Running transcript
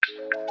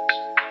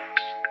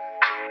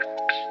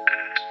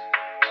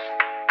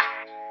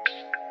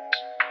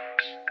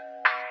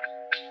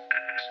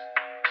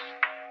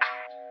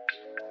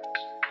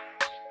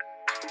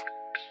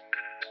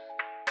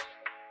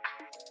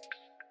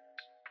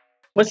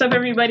What's up,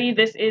 everybody?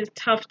 This is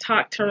Tough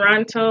Talk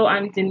Toronto.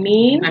 I'm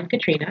Deneen. I'm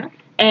Katrina.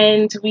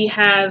 And we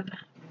have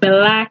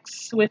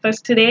Blacks with us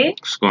today.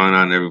 What's going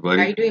on, everybody?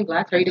 How are you doing,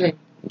 Black? How are you doing?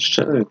 Just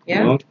chilling. Yeah?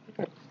 You know?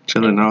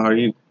 Chilling. How are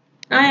you?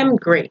 I am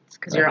great,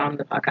 because you're on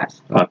the podcast.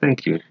 Oh,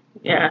 thank you.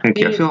 Yeah. Thank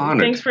you. I feel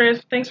honored.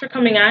 Thanks for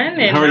coming on.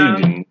 And, how are you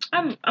doing?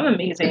 I'm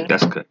amazing.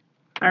 That's good.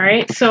 All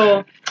right.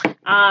 So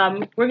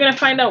we're going to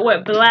find out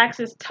what Blacks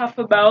is tough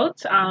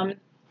about.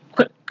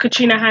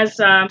 Katrina has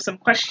some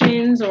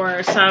questions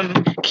or some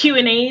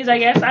Q&As, I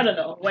guess. I don't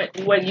know what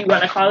you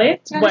want to call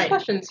it. Yeah, just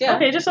questions, yeah.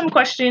 Okay, just some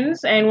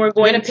questions, and we're We're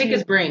going going to pick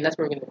his brain. That's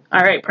what we're going to do. All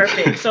right,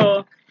 perfect.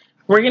 So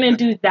we're going to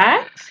do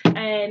that,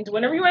 and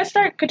whenever you want to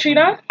start,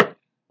 Katrina.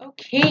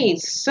 Okay,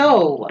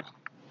 so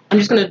I'm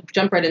just going to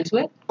jump right into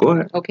it. Go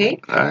ahead.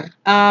 Okay? All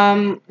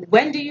right.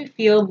 When do you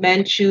feel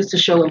men choose to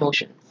show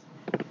emotions?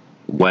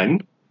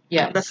 When?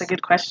 Yes. That's a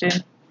good question.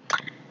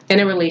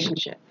 In a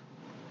relationship.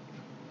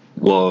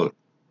 Well,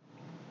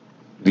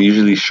 they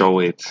usually show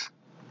it.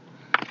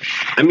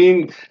 I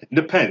mean, it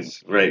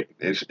depends, right?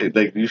 It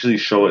like usually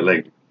show it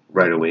like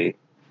right away.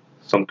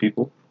 Some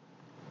people.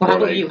 Well, how Or,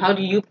 about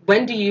you?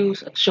 When do you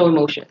show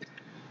emotion?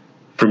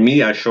 For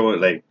me, I show it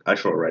right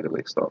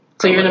away. Stuff.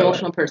 So you're an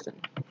emotional person.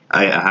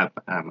 I have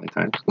my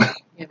times.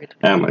 Yeah,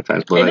 I have my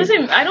times, but It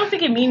doesn't. I don't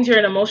think it means you're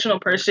an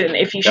emotional person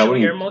if you show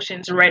your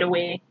emotions right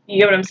away. You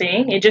get what I'm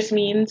saying? It just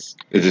means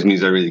I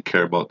really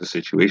care about the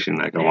situation.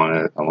 Like I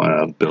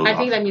wanna build. I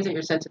think that means that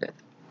you're sensitive.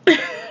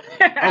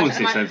 I would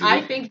say sensitive.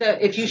 I think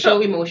that if you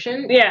show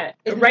emotion, yeah,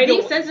 right.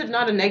 Being sensitive,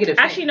 not a negative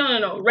thing. Actually,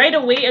 no. Right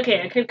away,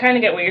 okay, I could kind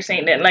of get what you're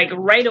saying then. Like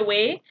right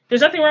away, there's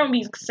nothing wrong with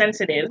being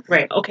sensitive,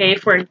 right? Okay,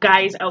 for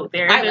guys out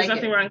there, there's like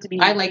nothing wrong to be.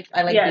 I like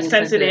being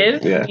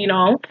sensitive. Yeah. You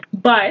know,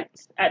 but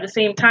at the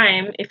same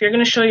time, if you're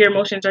gonna show your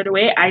emotions right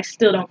away, I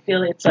still don't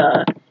feel it's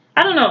I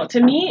don't know.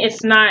 To me,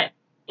 it's not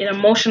an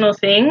emotional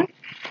thing,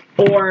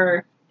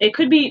 or. It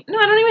could be... No,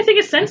 I don't even think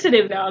it's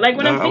sensitive now. Like,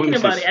 when I'm thinking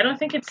about it, I don't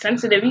think it's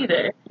sensitive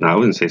either. No, I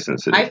wouldn't say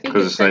sensitive. I think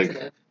it's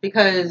sensitive.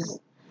 Because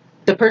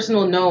the person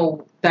will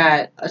know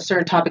that a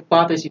certain topic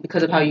bothers you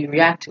because of how you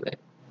react to it.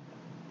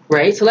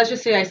 Right? So let's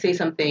just say I say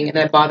something and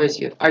that bothers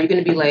you. Are you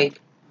going to be like...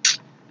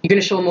 You're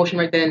going to show emotion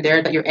right then and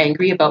there that you're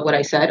angry about what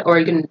I said? Or are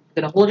you going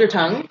to hold your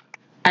tongue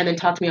and then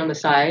talk to me on the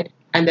side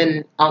and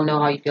then I'll know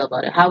how you feel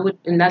about it? How would...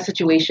 In that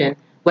situation,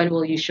 when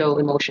will you show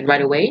emotion?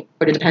 Right away?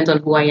 Or it depends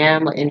on who I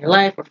am in your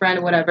life or friend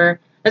or whatever...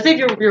 Let's say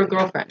if you're a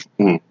girlfriend.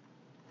 Mm.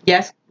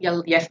 Yes,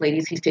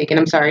 ladies, he's taken.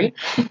 I'm sorry.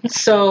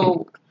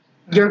 So,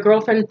 your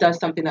girlfriend does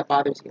something that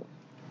bothers you.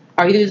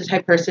 Are you the type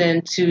of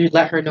person to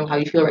let her know how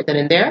you feel right then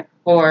and there?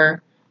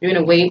 Or you're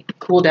going to wait,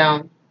 cool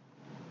down,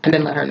 and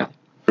then let her know?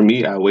 For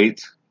me, I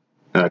wait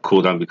and I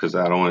cool down because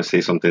I don't want to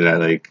say something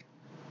that, like,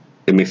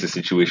 it makes the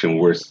situation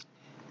worse.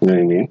 You know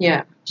what I mean?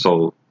 Yeah.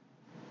 So,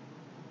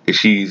 if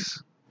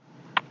she's...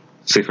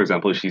 Say, for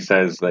example, if she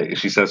says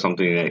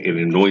something that it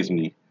annoys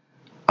me,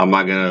 I'm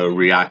not going to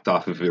react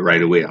off of it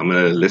right away. I'm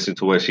going to listen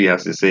to what she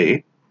has to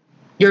say.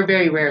 You're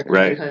very rare. Then,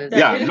 right?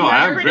 Yeah, no,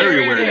 I'm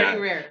very aware of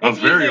that. I'm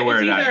very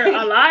aware of that. It's either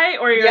a lie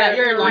or you're... Yeah,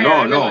 you're a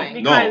liar. No.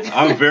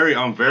 I'm very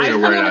aware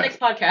of that. On the next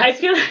podcast. I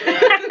feel...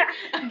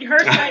 her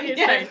side is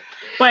yes.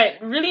 But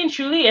really and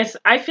truly,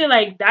 I feel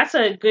like that's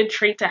a good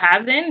trait to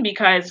have then,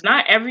 because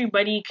not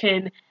everybody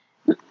can...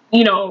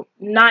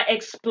 not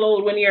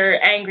explode when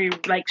you're angry,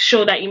 like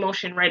show that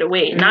emotion right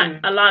away. Mm-hmm.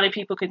 Not a lot of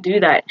people could do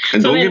that.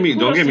 And don't get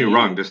me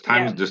wrong. There's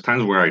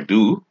times where I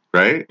do,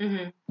 right?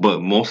 Mm-hmm.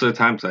 But most of the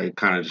times I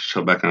kind of just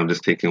shut back and I'm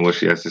just taking what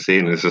she has to say,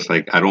 and it's just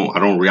like I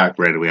don't react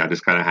right away. I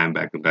just kind of hand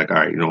back and be like, all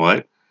right, you know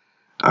what?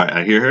 All right,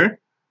 I hear her.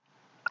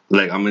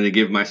 Like I'm gonna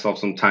give myself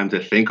some time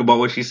to think about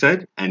what she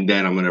said, and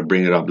then I'm gonna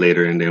bring it up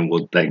later, and then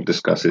we'll like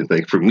discuss it.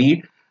 Like for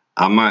me,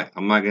 I'm not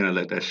gonna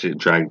let that shit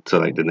drag to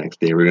like the next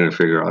day. We're gonna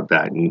figure out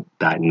that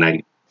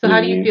night. So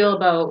how do you feel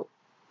about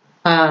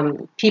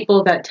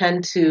people that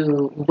tend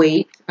to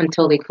wait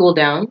until they cool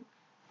down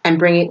and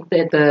bring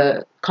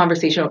the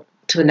conversation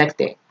to the next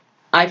day?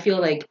 I feel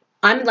like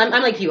I'm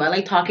like you. I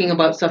like talking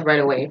about stuff right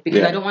away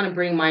because I don't want to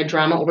bring my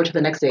drama over to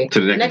the next day. To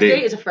the next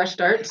day is a fresh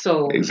start.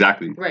 So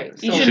exactly. Right.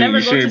 So you should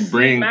never go to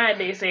sleep mad.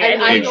 They say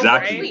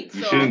exactly. Right?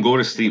 You shouldn't go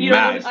to sleep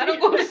mad. I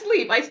don't go to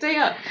sleep. I stay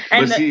up.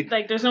 And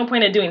there's no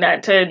point in doing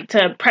that.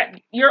 To prep,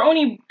 you're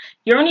only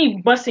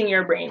busting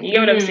your brain. You get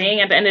what I'm saying?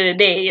 At the end of the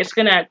day, it's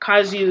gonna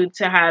cause you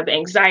to have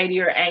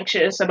anxiety or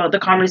anxious about the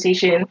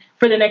conversation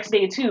for the next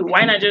day too.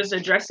 Why not just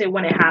address it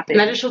when it happens? And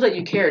that just shows that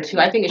you care too.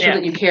 I think it shows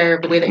that you care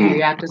the way that you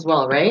react as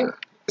well, right?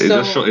 It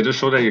just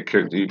shows that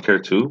you care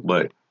too.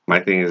 But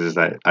my thing is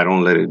that I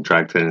don't let it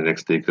drag to the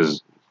next day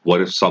because what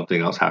if something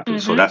else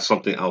happens? So that's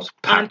something else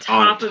packed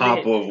on top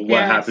of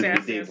what happened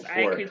the day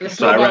before.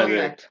 So I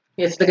rather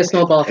it's like a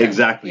snowball effect.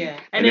 Exactly. Yeah.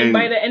 And then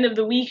by the end of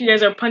the week, you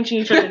guys are punching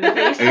each other in the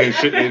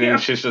face. and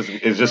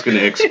it's just gonna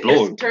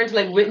explode. It turns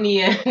like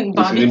Whitney and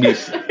Bobby.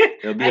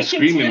 It'll be a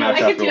screaming match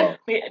after a while.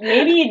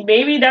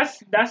 Maybe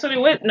that's what it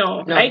was.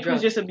 No, Ike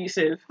was just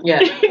abusive.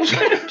 Yeah.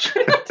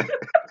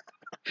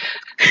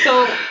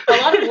 So a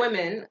lot of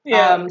women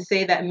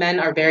say that men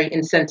are very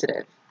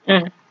insensitive.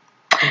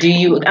 Do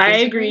you? I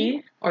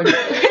agree. Or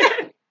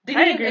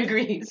Denise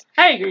agrees.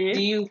 I agree.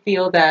 Do you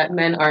feel that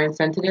men are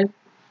insensitive?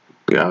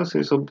 Yeah, I would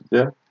say so.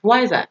 Yeah.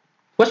 Why is that?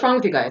 What's wrong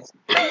with you guys?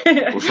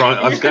 What's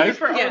wrong with us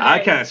guys? I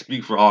can't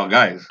speak for all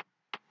guys.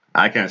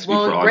 I can't speak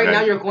for all guys. Right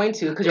now you're going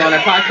to because you're on our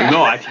podcast.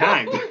 No, I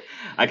can't.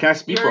 I can't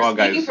speak for all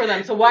guys. You're speaking for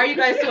them. So why are you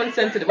guys so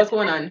insensitive? What's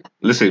going on?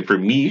 Listen, for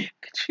me,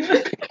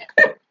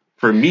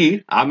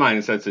 I'm not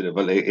insensitive.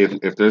 But like,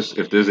 if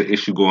there's an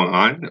issue going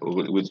on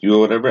with you or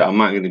whatever, I'm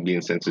not going to be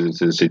insensitive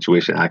to the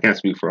situation. I can't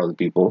speak for other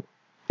people.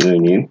 You know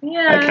what I mean?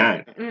 Yeah. I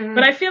can't. Mm-hmm.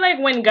 But I feel like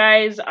when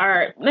guys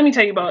are, let me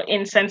tell you about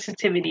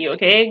insensitivity,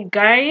 okay?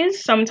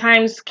 Guys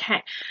sometimes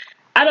can't,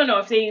 I don't know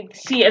if they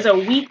see it as a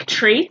weak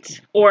trait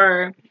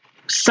or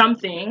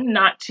something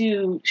not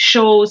to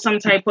show some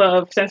type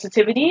of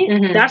sensitivity.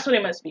 Mm-hmm. That's what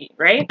it must be,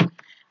 right?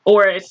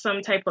 Or it's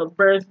some type of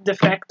birth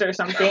defect or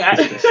something. I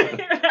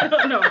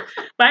don't know.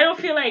 But I don't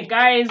feel like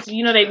guys,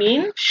 you know what I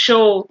mean,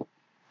 show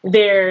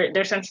their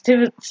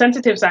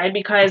sensitive side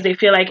because they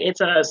feel like it's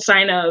a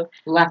sign of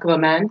lack of a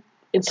man.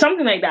 It's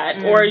something like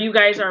that, or you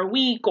guys are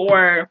weak,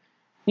 or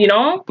you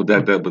know. But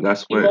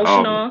that's what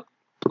emotional.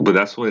 But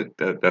that's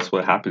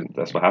what happens.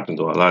 That's what happens.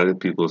 Though a lot of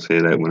people say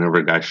that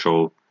whenever guys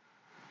show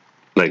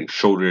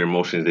their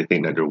emotions, they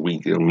think that they're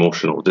weak, they're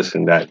emotional, this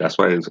and that. That's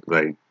why it's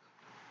like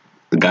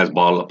the guys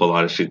bottle up a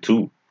lot of shit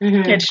too.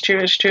 Mm-hmm. It's true.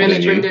 And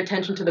they bring their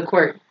attention to the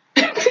court,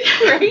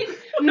 right?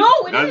 No,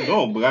 it isn't.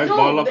 No, but guys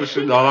bottle up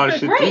a lot of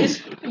shit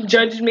too.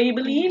 Judge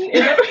Maybelline.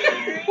 Is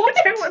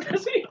that what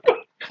that's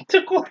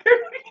to court?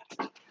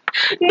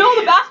 No,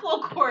 the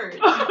basketball court.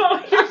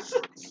 Oh, yes.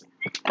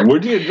 Where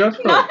do you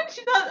adjust from?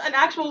 She does an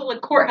actual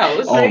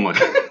courthouse. Oh my!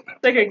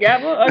 Like a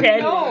gavel? Okay.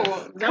 No.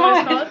 Is that what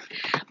it's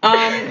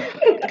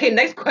called? Okay,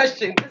 next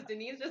question. Because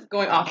Denise is just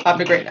going off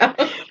topic right now.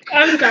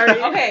 I'm sorry.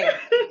 Okay.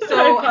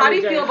 So, how do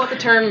you feel about the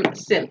term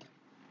simp?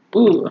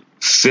 Ooh.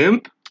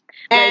 Simp?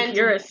 And like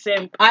you're a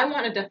simp. I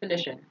want a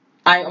definition.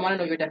 I want to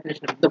know your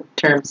definition of the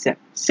term simp.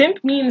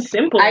 Simp means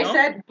simple. I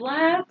said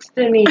blacks,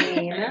 Denise.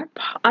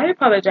 I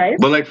apologize.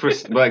 But for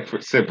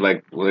simp,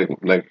 like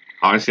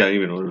honestly, I don't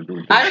even know what to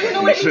do. I don't even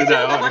know what it means.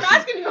 I'm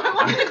asking you. I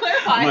want you to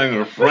clarify. I'm not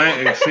gonna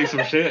front and say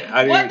some shit.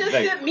 What does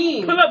simp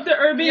mean? Pull up the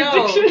Urban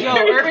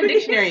Dictionary. Urban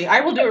Dictionary. I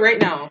will do it right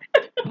now.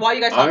 While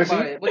you guys talk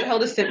about it. What the hell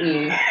does simp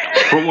mean?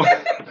 From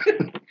what?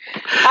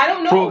 I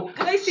don't know.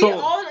 Because I see it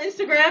all on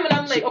Instagram and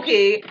I'm like,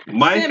 okay,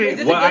 simp, is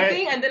this a good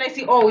thing? And then I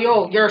see, oh,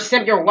 yo, you're a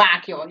simp, you're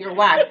whack, you're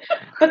whack.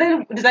 But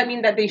then does that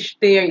mean that they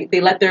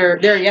let they're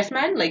a yes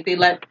man? Like they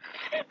let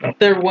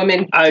their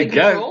woman take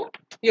control?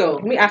 Yo,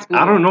 let me ask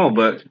Google. I don't know,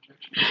 but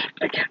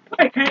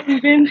I can't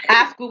even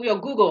ask Google. Yo,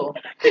 Google.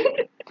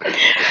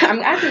 I'm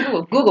asking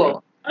Google.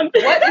 Google.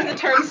 What is the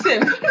term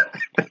simp?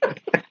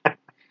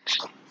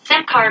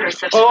 Simp card or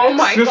subscribe. Oh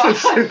my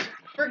god.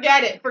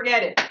 Forget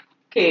it.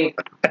 Okay.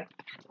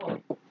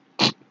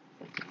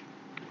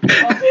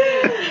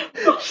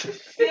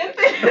 Simp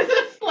is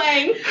a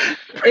slang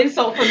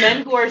insult for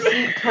men who are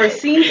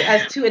seen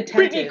as too attentive.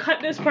 Brittany,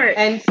 cut this part.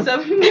 And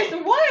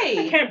submissive. Why?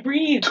 I can't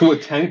breathe. Too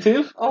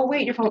attentive? Oh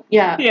wait, your phone.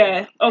 Yeah.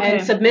 Yeah. Okay.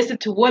 And submissive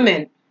to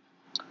women.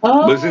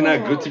 Oh. But isn't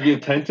that good to be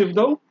attentive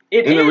though?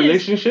 It in is. A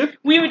relationship?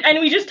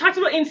 We just talked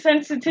about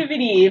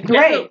insensitivity.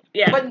 Right.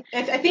 Yeah. But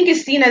I think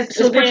it's seen as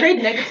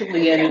portrayed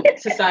negatively in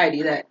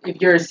society that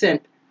if you're a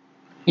simp,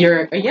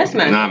 you're a yes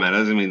man. Nah, man, that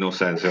doesn't make no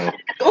sense, yo.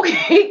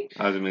 Okay.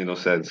 That doesn't make no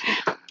sense.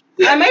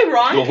 Am I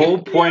wrong? The whole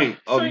point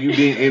of you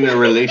being in a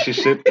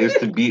relationship is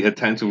to be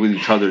attentive with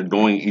each other,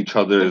 knowing each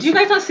other's... Do you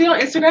guys not see it on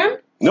Instagram?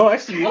 No, I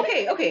see it.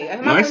 Okay.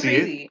 I'm not going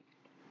crazy.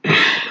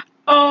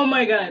 Oh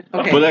my god.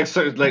 Okay. But I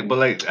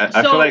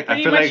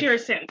feel like you're a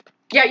simp.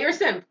 Yeah, you're a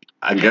simp.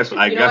 I guess so.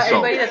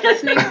 Everybody that's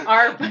listening,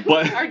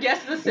 our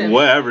guest is a simp.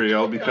 Whatever,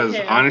 yo. Because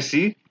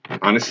honestly,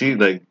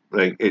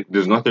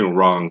 there's nothing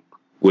wrong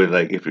with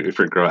if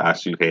your girl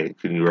asks you, hey,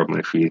 can you rub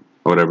my feet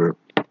or whatever.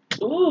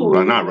 Ooh.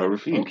 Why not rub her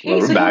feet? Okay,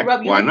 rub so back.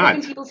 you Why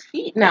not? People's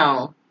feet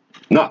now.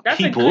 Not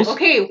people's.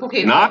 Okay.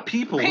 Not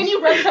people's. Can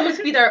you rub someone's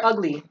feet that are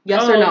ugly?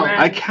 Yes or no? Man.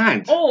 I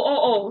can't.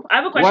 Oh. I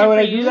have a question Why would for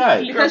I you. do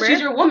that? Because she's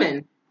your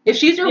woman. If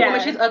she's your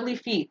woman, she has ugly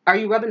feet. Are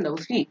you rubbing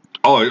those feet?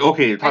 Oh,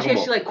 okay. You're talking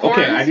about. She has corns.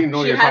 Okay, I didn't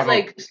know you were talking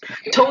about. She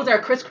has toes that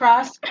are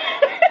crisscrossed.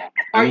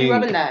 Are you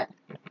rubbing that?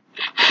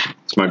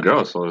 It's my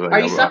girl, so. Are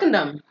you sucking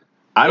them?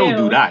 I don't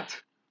do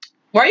that.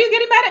 Why are you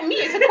getting mad at me?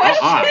 It's a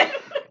question.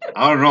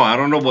 I don't know. I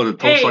don't know about the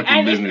toe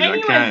sucking business.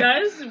 If anyone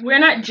does, we're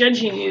not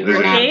judging you.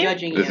 We're not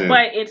judging you.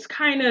 But it's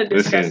kind of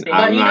disgusting.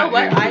 But you know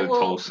what? I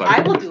will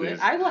do it.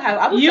 I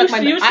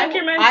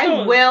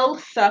will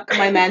suck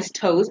my man's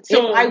toes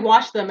if I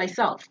wash them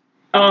myself.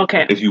 Oh,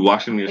 okay. If you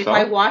wash them yourself?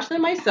 If I wash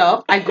them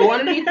myself, I go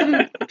underneath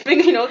them,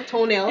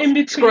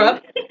 toenails,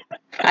 scrub.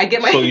 I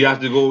get my... So you have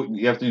to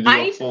do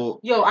a full...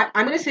 Yo,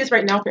 I'm going to say this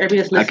right now for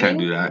everybody that's listening. I can't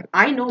do that.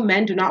 I know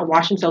men do not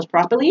wash themselves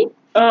properly.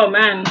 Oh,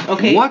 man.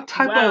 Okay. What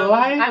type of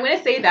lie? I'm going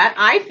to say that.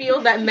 I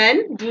feel that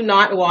men do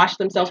not wash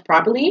themselves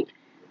properly.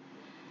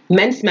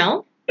 Men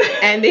smell.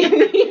 And they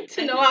need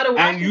to know how to wash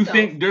And you themselves.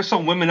 think there's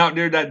some women out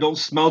there that don't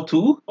smell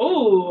too?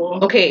 Oh.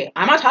 Okay,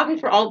 I'm not talking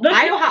for all.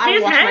 I know how I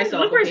wash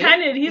myself. Look where he's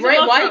headed. He's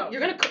right. Why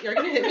you're gonna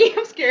hit me?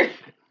 I'm scared.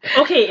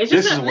 Okay, it's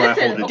just This is where I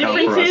hold it down for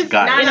us differences.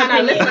 guys.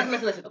 No.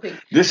 Listen. Okay.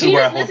 This is Can you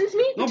where I just hold. listen to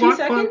me No, for 2 go on,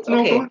 seconds? go on,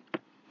 Okay. go on.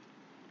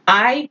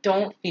 I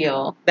don't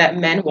feel that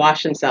men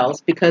wash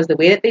themselves because the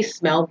way that they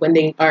smell when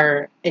they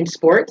are in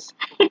sports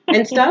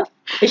and stuff,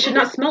 it should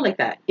not smell like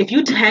that. If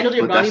you handle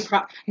your But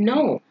body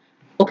no.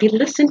 Okay,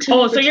 listen to me.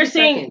 Oh, for so you're 2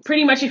 saying seconds.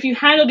 pretty much if you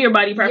handled your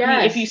body properly,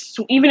 Yes. if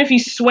you even if you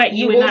sweat,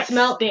 you would will not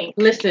smell. stink.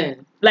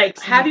 Listen, Like,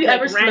 have you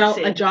ever smelled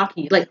a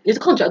jockey? Like, is it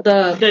called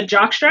the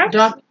jock straps?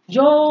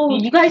 Yo,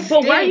 you guys.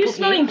 But stink, why are you okay?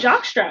 smelling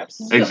jock straps?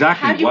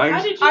 Exactly. Why?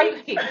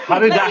 How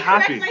did that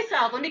happen?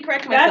 Let me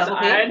correct That's myself.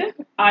 Okay.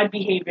 odd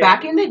behavior.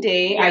 Back in the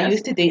day, I Yes.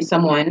 used to date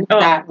someone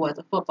that was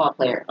a football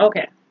player.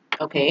 Okay.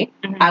 Okay.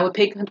 Mm-hmm. I would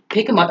pick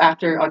him up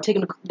after, or take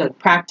him to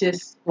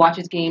practice, watch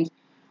his games,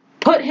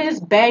 put his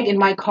bag in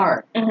my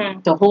car.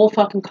 Mm-hmm. The whole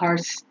fucking car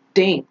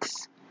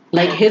stinks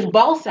like his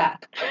ball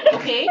sack.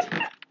 Okay.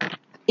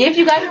 If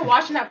you guys are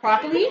washing that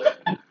properly,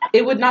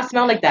 it would not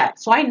smell like that.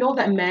 So I know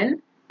that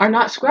men are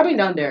not scrubbing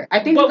down there. I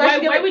think. But you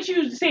guys why would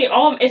you say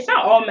all? It's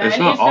not all men. It's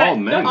not all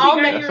men. All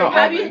men. That's not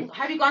all men.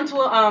 Have you gone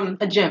to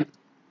a gym?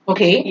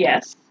 Okay.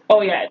 Yes.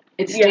 Oh yeah.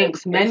 It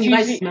stinks. Yeah. Men, you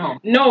guys smell.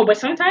 No, but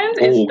sometimes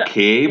it's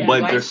okay,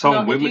 but there's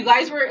some women. If you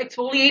guys were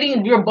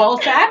exfoliating your ball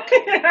sack,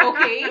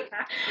 okay,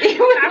 it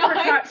would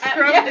not.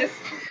 Yes,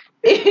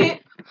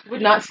 it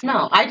would not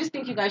smell. I just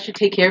think you guys should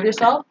take care of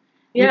yourself.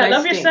 Yeah,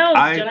 love stink. yourselves,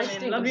 I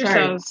gentlemen. Love Sorry.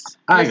 yourselves.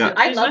 I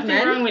There's love nothing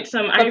men, wrong with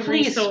some but ivory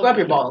please soap. scrub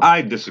your balls.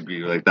 I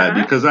disagree like that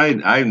because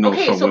I know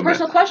okay, some so women.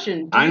 personal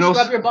question: do you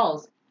scrub your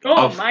balls?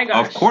 Oh my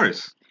gosh! Of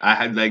course, I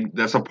had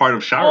that's a part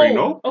of showering.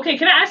 No. Okay,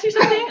 can I ask you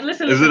something?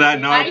 Listen. Isn't that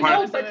not a part?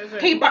 I know,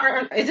 but hey,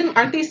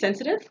 aren't they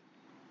sensitive?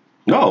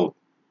 No.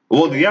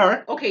 Well, they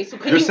are. Okay, so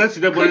they're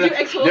sensitive. Could you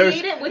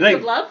exfoliate it with your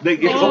glove?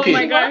 Oh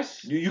my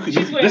gosh! You could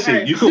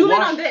listen. You could zoom wash.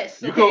 in on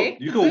this. Okay?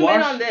 You could wash.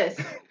 In on this.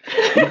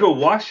 You could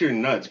wash your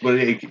nuts, but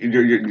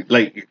you're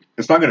like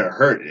it's not gonna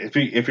hurt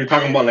if you're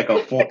talking about like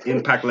a full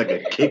impact, like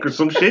a kick or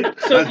some shit.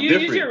 So that's do you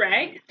different. use your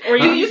rag or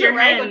you use your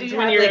hands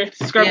when you're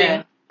scrubbing?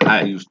 Yeah.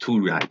 I use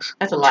 2 rags.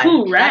 That's a lie.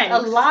 2 rags.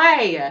 That's a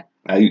lie.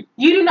 You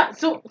do not.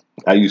 So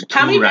I use 2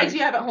 How many rags rags do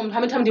you have at home? How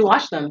many times do you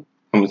wash them?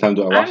 How many times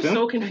do I wash them? I'm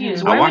so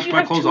confused. I Why wash would you my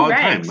have clothes 2 all the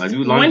rags? time. I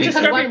do laundry. One to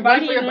scrub your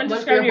body and one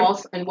to scrub your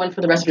balls and one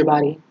for the rest of your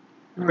body.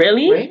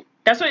 Really? Right?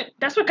 That's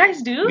what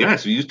guys do?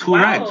 Yes, we use 2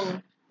 rags.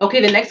 Okay,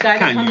 the next guy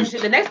that comes to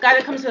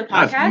the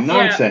podcast. That's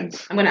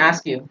nonsense. I'm gonna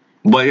ask you.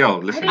 But yo,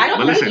 listen. I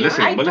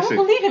don't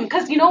believe him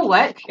because you know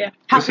what? Yeah.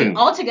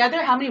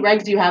 Altogether, how many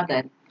rags do you have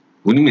then?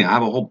 What do you mean? I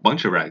have a whole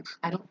bunch of rags.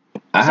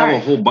 I have a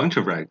whole bunch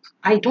of rags.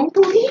 I don't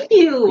believe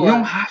you. You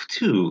don't have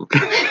to.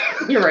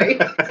 You're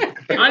right.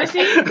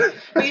 Honestly,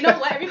 but you know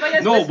what? Everybody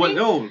has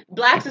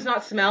Blacks does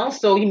not smell,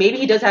 so maybe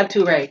he does have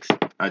 2 rags.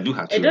 I do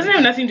have 2. It doesn't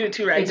have nothing to do with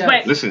 2 rags.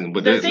 But listen,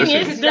 but the thing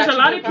is, there's a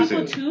lot of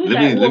people too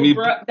that will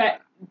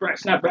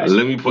brush.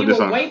 Let me put this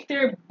on. Wipe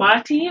their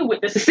body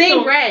with the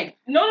same rag.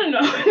 No.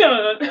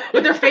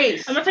 With their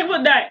face. I'm not talking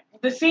about that.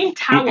 The same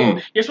towel.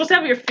 Mm-mm. You're supposed to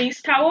have your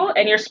face towel,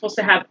 and you're supposed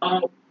to have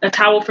a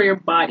towel for your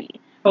body.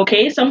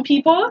 Okay, some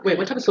people. Wait,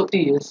 what type of soap do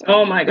you use?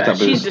 Oh my gosh,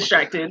 she's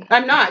distracted.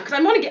 I'm not, because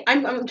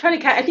I'm trying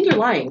to. I think you're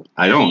lying.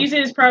 I don't. He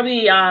uses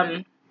probably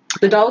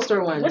the dollar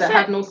store ones that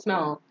have no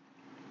smell.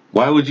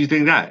 Why would you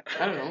think that?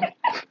 I don't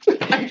know.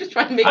 I'm just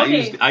trying to make.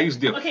 I use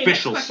the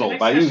official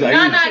soap. I use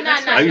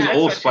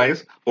Old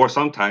Spice, or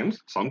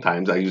sometimes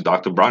I use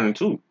Dr. Bronner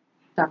too.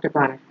 Dr.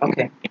 Bronner.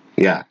 Okay.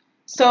 Yeah.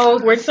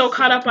 So we're so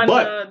caught up on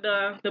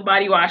the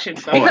body wash and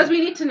stuff because we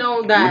need to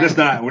know that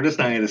we're just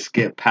not going to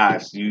skip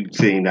past you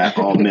saying that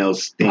all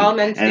males stink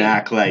and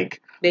act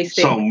like they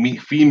stink.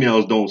 Some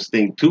females don't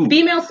stink too.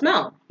 Females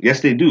smell.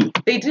 Yes, they do.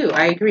 They do.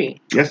 I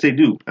agree. Yes, they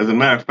do. As a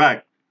matter of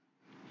fact,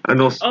 I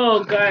know.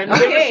 Oh God!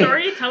 Okay.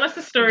 Story. Tell us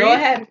the story. Go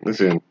ahead.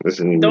 Listen.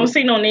 Don't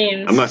say no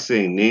names. I'm not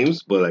saying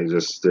names, but like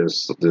just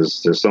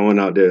there's someone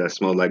out there that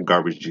smells like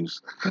garbage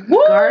juice.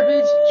 Woo!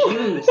 Garbage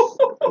juice.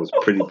 It was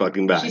pretty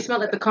fucking bad. She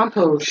smelled like the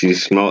compost. She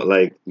smelled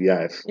like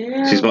yes.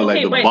 Yeah. She smelled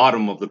like the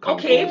bottom of the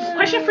compost. Okay,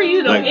 question for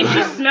you though: if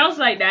she smells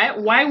like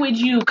that, why would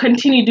you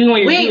continue doing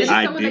what you're doing? Wait, is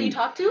this someone that you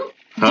talked to?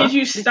 Huh? Did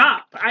you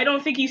stop? I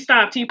don't think he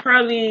stopped. He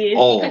probably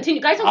continue.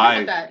 Guys don't talk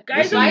about that.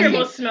 Guys don't care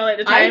about smell at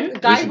the time.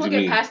 Guys will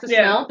get past the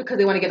smell because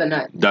they want to get a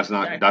nut. That's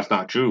not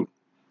true.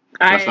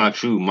 That's not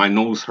true. My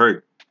nose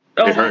hurt.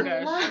 Oh it hurt.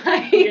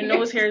 Gosh. Your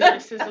nose hairs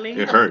are sizzling.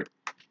 It hurt.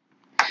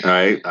 All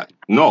right.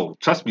 No,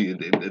 trust me.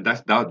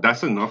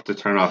 That's enough to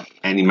turn off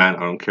any man.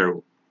 I don't care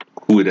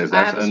who it is.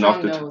 That's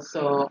enough to. Nose,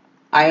 so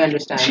I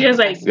understand. She has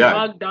like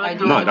dog.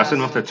 No, that's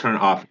enough to turn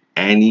off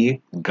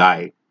any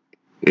guy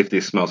if they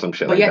smell some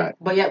shit that.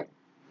 But yet.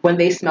 When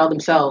they smell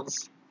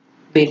themselves,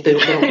 they don't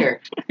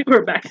care.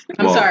 We're back.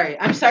 I'm sorry.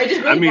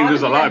 Just really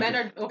there's a lot.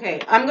 Okay,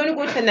 I'm going to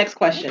go to the next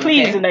question.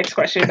 Please, okay? The next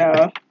question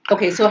now.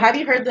 Okay, so have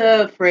you heard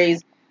the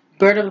phrase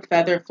 "bird of a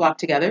feather flock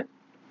together"?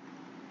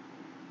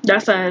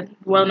 That's a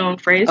well-known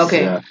phrase.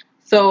 Okay,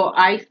 so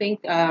I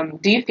think,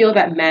 do you feel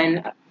that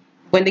men,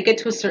 when they get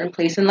to a certain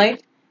place in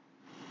life,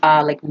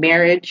 like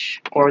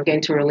marriage or get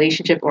into a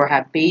relationship or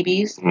have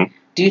babies,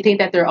 do you think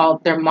that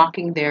they're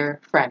mocking their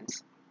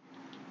friends?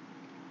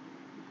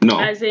 No.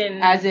 As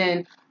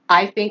in,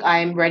 I think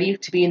I'm ready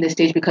to be in this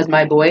stage because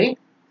my boy,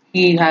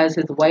 he has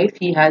his wife,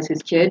 he has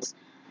his kids,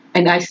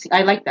 and I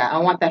like that. I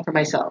want that for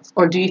myself.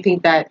 Or do you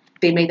think that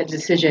they made that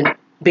decision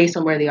based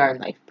on where they are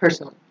in life,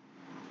 personally?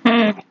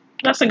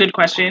 That's a good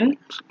question.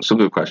 It's a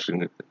good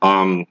question.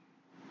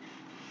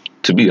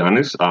 To be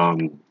honest,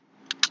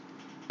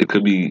 it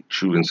could be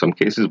true in some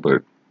cases,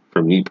 but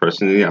for me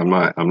personally, I'm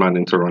not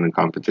into running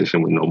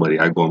competition with nobody.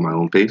 I go at my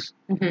own pace.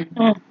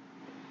 Mm-hmm.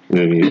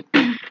 You know what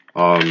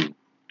I mean?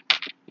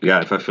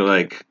 Yeah, if I feel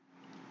like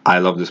I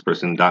love this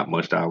person that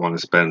much that I want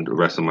to spend the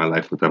rest of my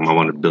life with them, I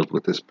want to build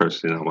with this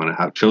person, I want to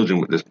have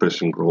children with this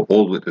person, grow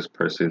old with this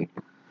person.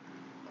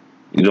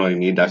 You know what I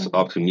mean? That's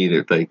up to me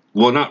to like.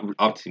 Well, not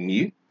up to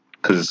me,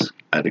 because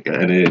at the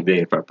end of the day,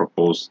 if I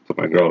propose to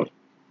my girl,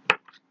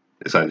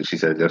 it's either she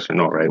says yes or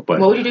no, right?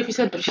 But what would you do if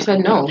she said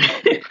no?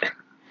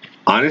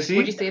 Honestly,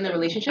 would you stay in the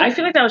relationship? I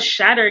feel like that would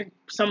shatter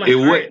someone's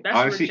heart. That's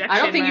honestly, rejection, I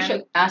don't think you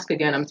should ask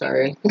again. I'm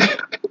sorry.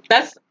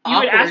 That's you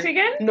awkward. would ask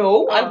again?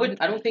 No, I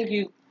wouldn't. I don't think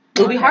you.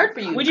 It would be hard for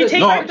you. Would you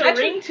take the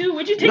ring too?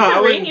 Would you take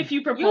the ring if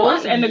you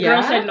proposed and the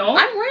girl said no?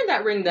 I'm wearing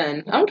that ring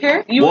then. I don't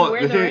care. You would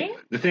wear the ring?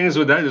 The thing is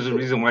with that, there's a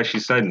reason why she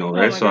said no,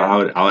 right? So I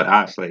would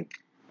ask, like,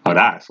 I would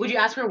ask. Would you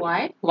ask her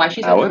why? Why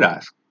she said no? no? I would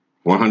ask.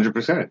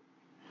 100%.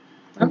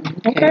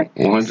 Okay.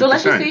 100%. So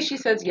let's just say she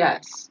says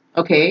yes.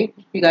 Okay,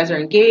 you guys are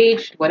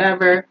engaged,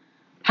 whatever.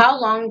 How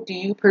long do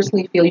you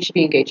personally feel you should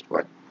be engaged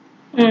for?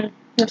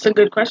 That's a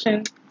good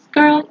question.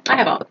 Girl, I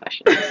have all the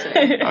questions.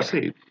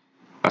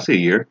 I'll say a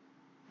year.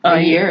 A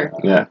year.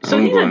 Yeah. So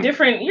he's a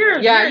different. You're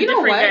you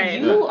know different what? guy.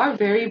 You are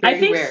very, very I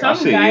think rare. some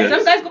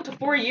guys go up to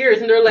 4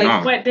 years and they're like,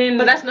 No.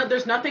 but that's not.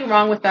 There's nothing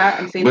wrong with that.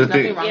 I'm saying there's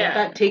nothing wrong with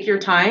that. Take your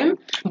time.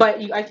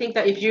 But I think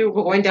that if you're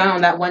going down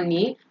on that one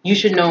knee, you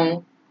should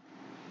know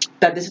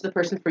that this is the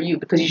person for you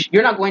because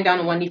you're not going down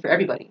on one knee for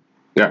everybody.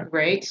 Yeah.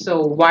 Right.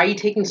 So why are you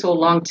taking so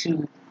long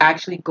to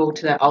actually go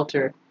to that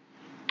altar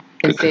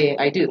and say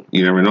I do?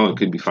 You never know. It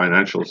could be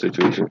financial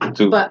situation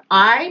too. But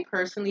I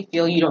personally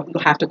feel you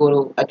don't have to go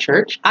to a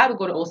church. I would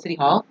go to Old City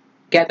Hall,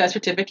 get that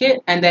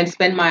certificate, and then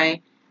spend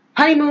my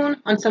honeymoon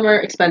on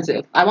somewhere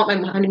expensive. I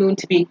want my honeymoon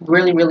to be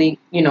really, really,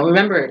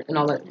 remembered and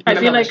all that. I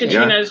feel like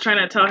Katrina is trying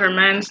to tell her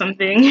man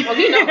something. Well,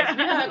 he knows. We had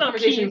that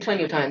conversation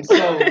plenty of times.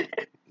 So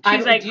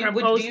she's like, do you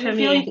to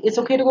feel like it's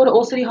okay to go to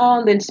Old City Hall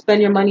and then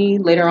spend your money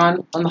later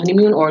on the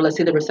honeymoon, or let's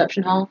say the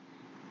reception hall?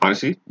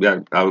 Honestly, yeah,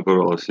 I would go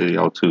to Old City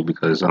Hall too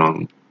because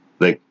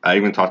like I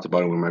even talked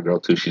about it with my girl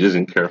too. She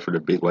doesn't care for the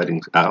big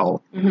weddings at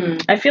all. Mm-hmm.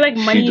 I feel like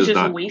money is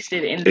just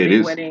wasted in the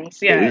big weddings.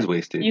 Yeah, it is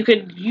wasted. You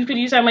could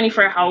use that money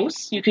for a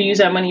house. You could use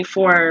that money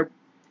for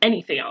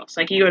anything else.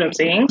 Like, you know what I'm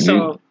saying?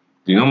 So,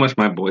 do you know how much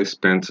my boy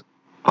spent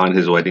on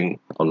his wedding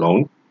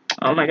alone?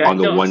 Oh my god! On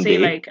the one day,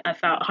 like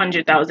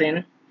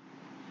 100,000.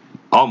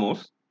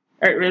 Almost.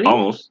 Really?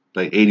 Almost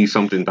like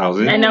 80-something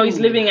thousand. And now he's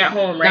living at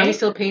home, right? Now he's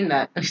still paying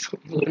that.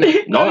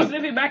 No, he's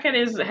living back at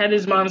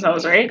his mom's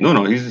house, right?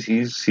 No, he has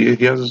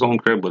his own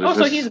crib, but it's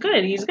so he's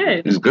good. He's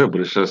good. He's good,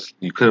 but it's just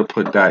you could have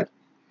put that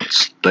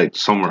like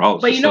somewhere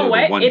else. But you know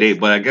what? One day,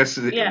 but I guess,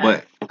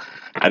 but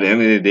at the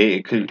end of the day,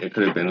 it could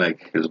have been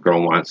like his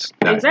girl wants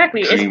that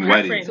exactly. dream it's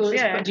wedding. So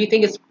do you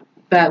think it's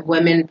that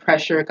women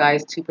pressure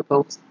guys to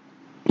propose?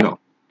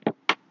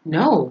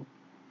 No.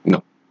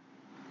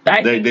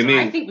 I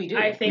think we do.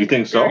 You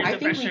think so? I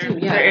think we do.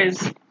 Yeah,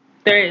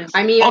 there is.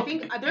 I mean, I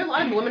think there are a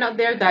lot of women out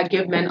there that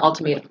give men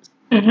ultimatums.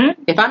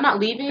 Mm-hmm. If I'm not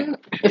leaving,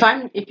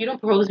 if you don't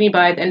propose to me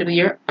by the end of the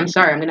year, I'm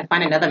sorry, I'm gonna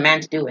find another man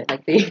to do it.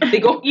 Like they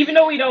go. Even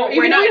though we don't,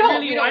 we're not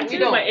really want to,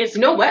 but it's.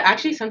 You know what?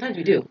 Actually, sometimes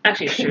we do.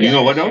 Actually, it's true. You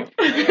know what though?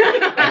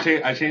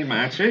 I changed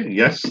my answer.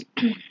 Yes,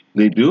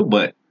 they do,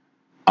 but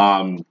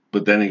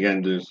then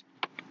again, there's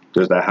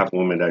that half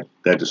woman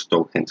that just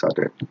throw hints out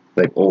there,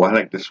 like, oh, I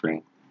like this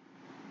ring.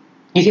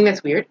 You think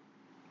that's weird?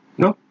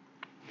 No.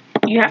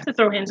 You have to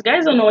throw hints.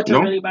 Guys don't know what to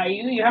really buy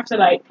you. You have to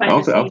like. I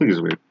don't think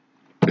it's weird.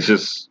 It's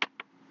just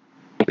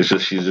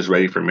she's just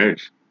ready for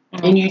marriage.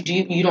 Mm-hmm. And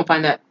you don't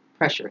find that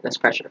pressure? That's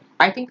pressure.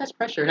 I think that's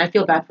pressure, and I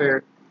feel bad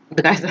for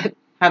the guys that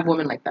have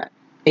women like that,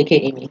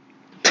 aka me.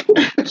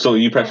 So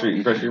you pressure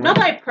your man? Not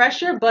by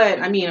pressure,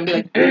 but I mean, I'm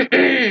like,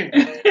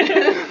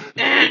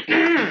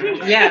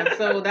 yeah.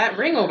 So that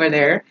ring over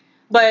there.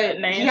 But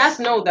he has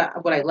to know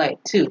that what I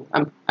like too.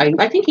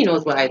 I think he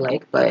knows what I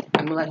like, but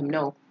I'm gonna let him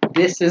know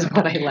this is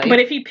what I like. But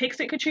if he picks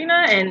it,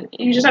 Katrina, and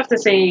you just have to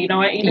say, you know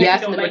what,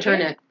 yes, and then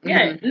return it.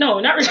 Yeah, no,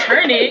 not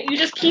return it. You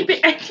just keep it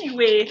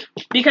anyway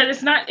because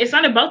it's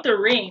not about the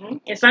ring.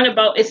 It's not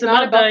about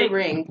the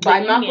ring. But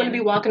I'm not going to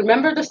be walking.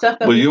 Remember the stuff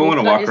that we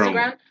posted on Instagram?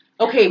 Around.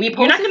 Okay, we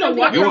posted something on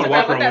Instagram. You want to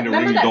walk around with a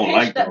ring you don't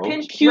like, that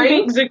bro.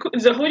 Cubic what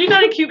do you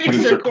got a cubic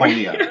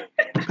zirconia?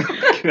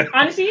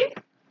 Honestly,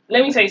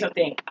 let me tell you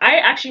something. I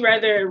actually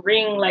rather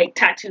ring like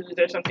tattoos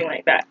or something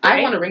like that. Right?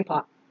 I want a ring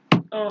pop.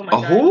 Oh my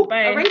god. Who?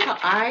 A ring pop.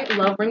 I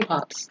love ring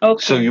pops.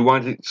 Okay. So you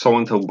want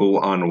someone to go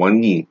on one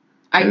knee?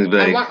 I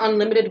want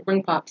unlimited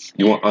ring pops.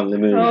 You want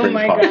unlimited ring pops? Oh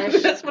my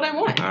gosh. That's what I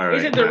want. All right,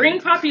 is it the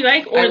ring pop you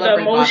like or the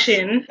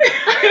motion?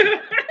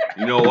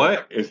 You know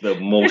what? It's the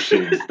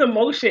motion. It's the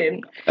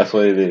motion. That's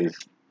what it is.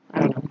 I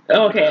don't know.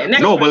 Okay.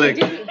 Next No, one. but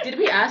like, Did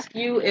we ask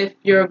you if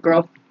your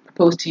girl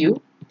proposed to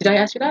you? Did I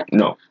ask you that?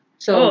 no.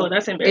 So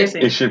that's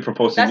embarrassing. It should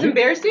propose to that's you.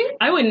 embarrassing.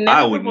 I would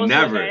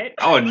never.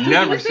 I would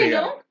never say say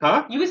no.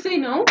 Huh? You would say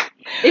no?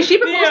 If she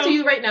proposed to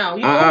you right now,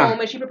 you go home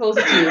and she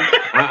proposes to you. Babe,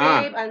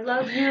 I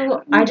love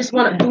you. I just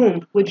want to,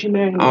 boom, would you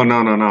marry me? Oh,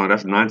 no.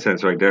 That's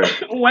nonsense right there.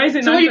 Why is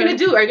it So nonsense? what are you going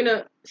to do? Are you going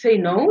to say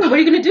no? What are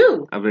you going to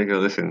do? I'll be like,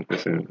 listen.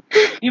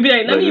 You'd be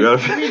like, let me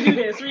redo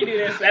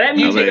this. Let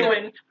me take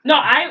one. No,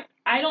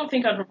 I don't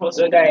think I'd propose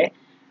to a guy.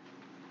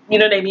 You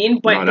know what I mean?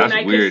 But no, that's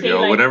I weird, could say,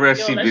 yo. Like, whenever I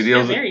see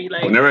videos, married,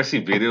 like, whenever I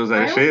see videos of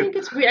that shit, I don't think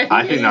it's weird.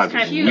 I think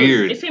that's cute.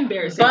 weird. It's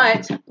embarrassing.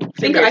 But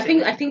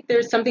I think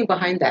there's something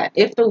behind that.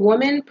 If the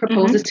woman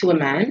proposes to a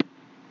man,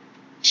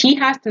 he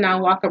has to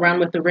now walk around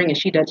with the ring, and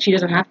she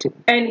doesn't have to.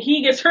 And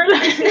he gets her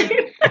last name.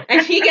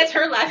 And he gets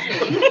her last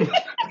name.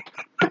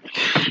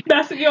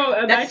 That's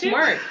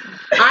smart.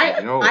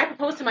 I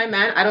propose to my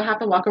man. I don't have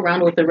to walk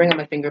around with the ring on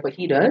my finger, but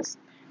he does.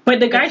 But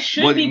the guy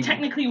should be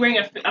technically wearing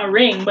a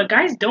ring, but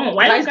guys don't.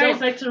 Why do guys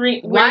like to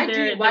wear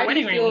their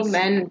wedding rings?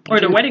 Or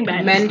the wedding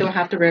bands? Men don't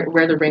have to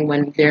wear the ring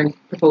when they're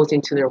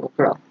proposing to their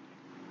girl.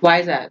 Why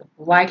is that?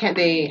 Why can't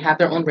they have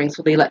their own ring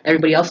so they let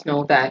everybody else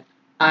know that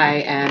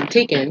I am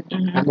taken,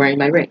 I'm wearing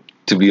my ring?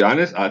 To be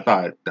honest, I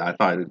thought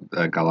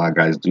like a lot of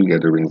guys do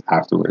get the rings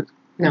afterwards.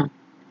 No.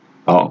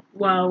 Oh.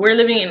 Well, we're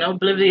living in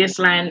oblivious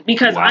land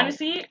because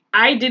honestly,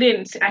 I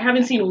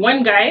haven't seen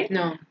one guy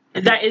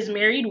that is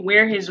married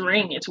wear his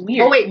ring. It's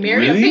weird. Oh wait,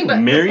 married? Really? But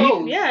married?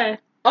 Propose. Yeah.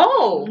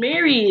 Oh.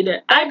 Married.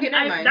 Okay,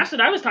 never mind. That's what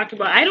I was talking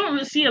about. I don't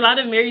really see a lot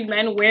of married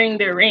men wearing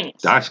their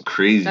rings. That's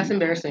crazy. That's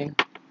embarrassing.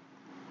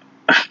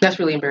 That's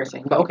really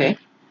embarrassing. But okay.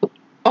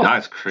 Oh.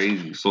 That's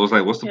crazy. So it's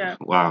like, what's the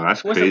wow?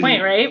 That's what's crazy. the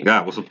point, right?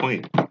 Yeah. What's the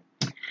point?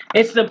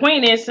 It's the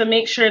point is to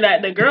make sure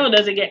that the girl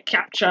doesn't get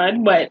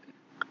captured, but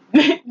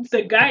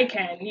the guy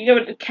can.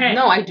 You can't.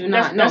 No, I do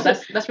not.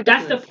 That's ridiculous.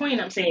 That's the point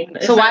I'm saying.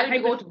 So why did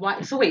you go to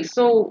why? So wait.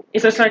 So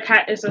it's a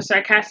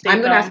sarcastic.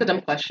 I'm gonna ask a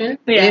dumb question.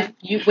 Yeah.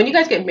 When you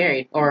guys get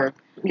married or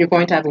you're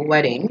going to have a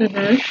wedding,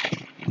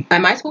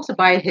 am I supposed to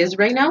buy his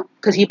ring now?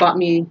 Because he bought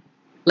me.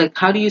 Like,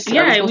 how do you see?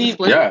 Yeah,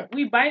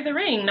 we buy the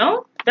ring.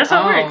 No, that's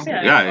how it works.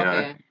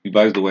 Yeah. Okay. He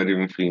buys the wedding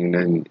ring for you,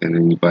 and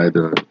then you buy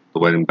the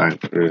wedding band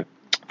for the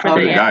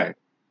guy.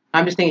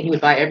 I'm just thinking he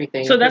would buy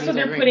everything. So that's what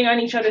they're putting on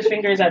each other's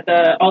fingers at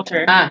the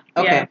altar. Ah,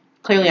 okay. Yeah.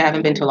 Clearly, I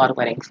haven't been to a lot of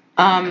weddings.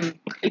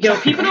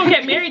 People don't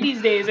get married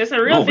these days. It's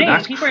a real thing.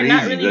 People are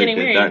not really getting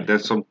married.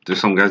 There's some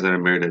guys that are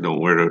married that don't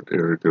wear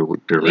their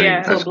ring.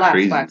 Yeah, that's so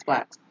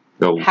blacks.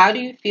 So, how do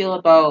you feel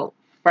about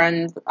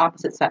friends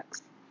opposite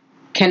sex?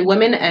 Can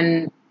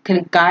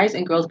guys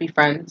and girls be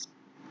friends?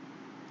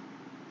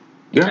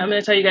 Yeah. I'm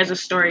going to tell you guys a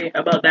story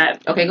about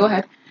that. Okay, go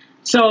ahead.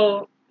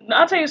 So,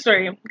 I'll tell you a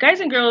story. Guys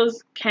and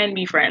girls can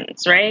be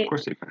friends, right? Of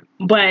course they can.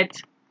 But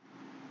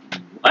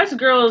us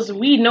girls,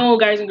 we know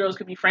guys and girls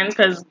could be friends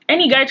because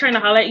any guy trying to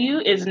holler at you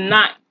is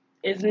not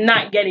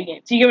getting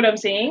it. Do you get what I'm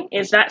saying?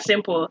 It's that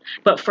simple.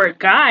 But for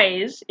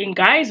guys, in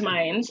guys'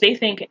 minds, they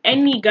think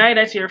any guy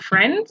that's your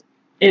friend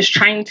is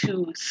trying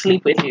to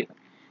sleep with you.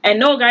 And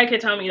no guy can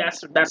tell me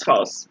that's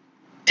false.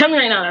 Tell me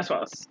right now that's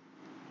false.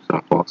 It's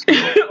not false.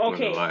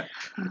 Okay.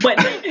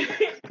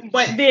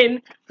 But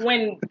then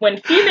when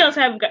females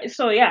have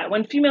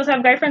when females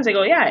have guy friends, they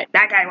go, yeah,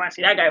 that guy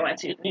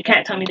wants you. You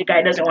can't tell me the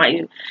guy doesn't want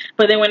you.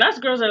 But then when us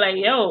girls are like,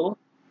 yo,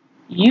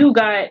 you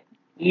got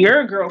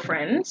your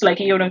girlfriends, like,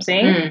 you know what I'm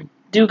saying?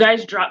 Do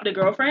guys drop the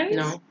girlfriends?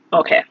 No.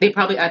 Okay. They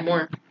probably add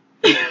more.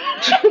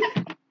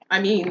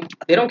 I mean,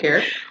 they don't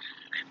care.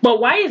 But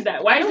why is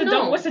that? What's the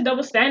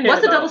double standard?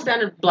 What's the double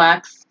standard,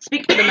 blacks?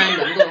 Speak for the man,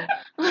 then.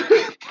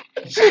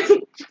 Go.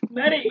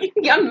 Mad at you.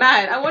 Yeah, I'm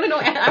mad. I want to know.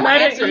 I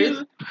want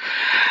answers.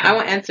 I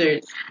want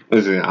answers.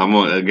 Listen,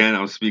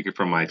 I'm speaking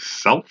for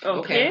myself.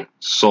 Okay.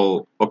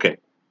 So, okay.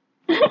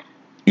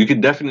 You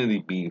could definitely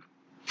be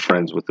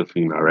friends with a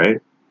female,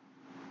 right?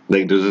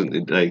 Like,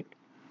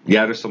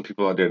 there's some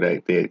people out there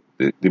that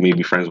they may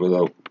be friends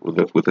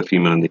with a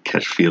female and they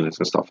catch feelings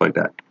and stuff like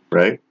that,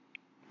 right?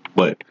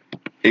 But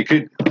it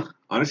could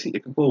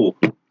go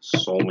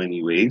so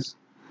many ways.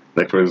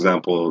 Like, for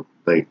example,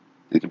 like,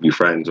 they could be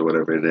friends or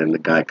whatever, and then the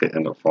guy could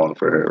end up falling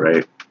for her,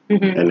 right?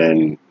 Mm-hmm. And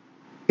then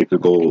it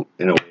could go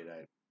in a way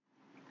that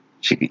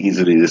she could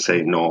easily just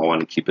say, no, I want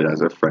to keep it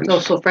as a friend. Oh,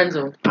 so friend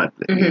zone.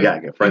 Yeah,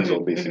 get friend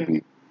zone,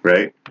 basically,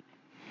 right?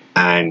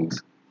 And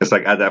it's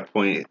like, at that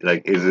point,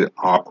 like, is it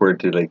awkward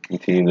to, like,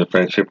 continue the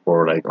friendship,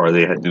 or, like,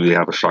 do they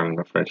have a strong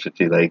enough friendship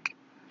to, like,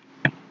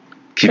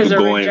 keep it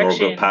going or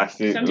go past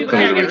it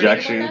because of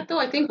rejection? That, though?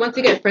 I think once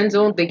they get friend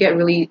zoned, they get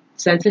really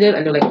sensitive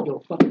and they're like, yo,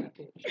 fuck that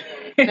bitch.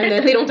 And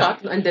then they don't talk,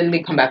 and then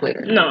they come back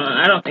later. No,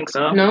 I don't think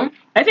so. No?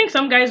 I think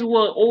some guys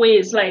will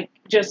always, like,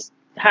 just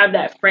have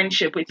that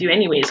friendship with you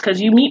anyways,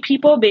 because you meet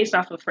people based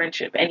off of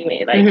friendship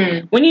anyway.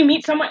 Like, when you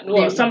meet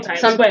someone,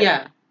 sometimes,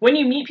 when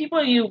you meet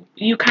people,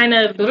 you kind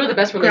of those are the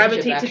best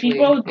gravitate to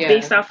people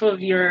based off of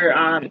your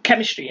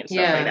chemistry and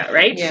stuff like that,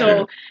 right? Yeah.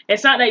 So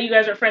it's not that you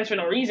guys are friends for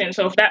no reason.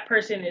 So if that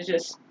person is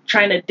just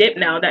trying to dip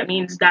now, that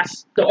means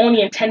that's the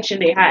only intention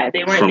they had.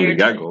 They weren't from there the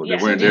get-go. They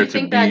weren't there to be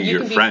your friend. Do you think that you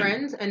can be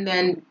friends and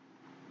then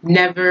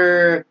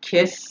never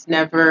kissed,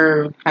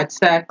 never had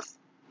sex.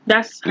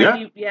 That's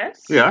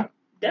yes. Yeah.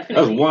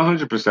 Definitely.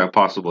 That's 100%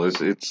 possible.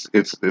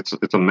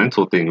 It's a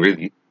mental thing,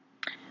 really.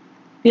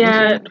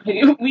 Yeah,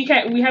 we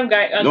can't. We have a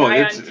guy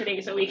on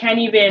today, so we can't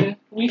even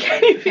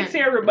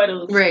say our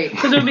rebuttals, right?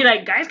 Because we'll be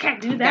like, guys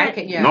can't do that.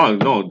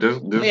 No.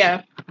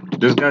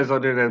 There's guys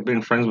out there that have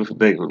been friends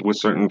with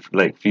certain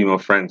like female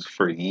friends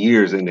for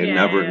years, and they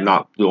never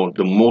not.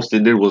 The most they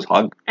did was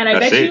hug. And I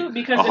bet you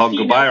because a the hug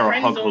female goodbye or a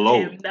friend hug zoned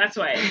hello. him. That's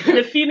why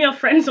the female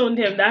friend zoned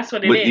him. That's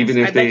what it is. Even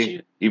if I bet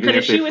you. Because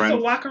if she was to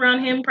walk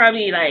around him,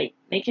 probably like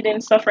naked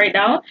and stuff right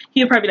now,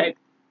 he would probably be like,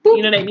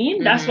 you know what I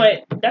mean?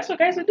 Mm-hmm. That's what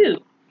guys would do.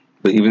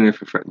 But even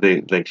if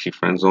she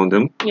friend zoned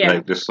them,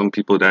 like there's some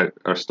people that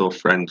are still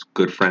friends,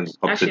 good friends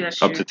up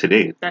to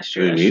today. That's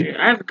true. That's true.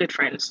 I have good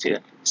friends too.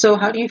 So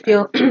how do you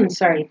feel?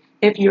 Sorry,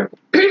 if your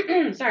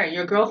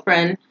your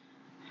girlfriend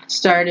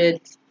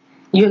started,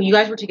 you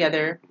guys were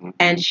together,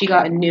 and she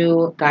got a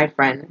new guy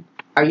friend.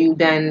 Do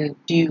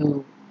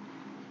you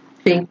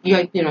think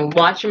you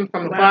watch him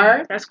from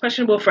afar? That's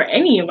questionable for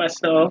any of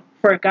us though,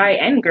 for a guy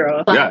and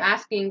girl. But I'm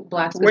asking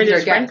Blacks, where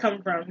does friend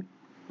come from?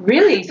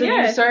 Really? So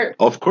you start.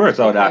 Of course,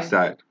 I would ask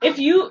that. If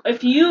you're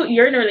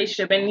in a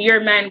relationship and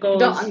your man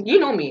goes, you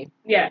know me.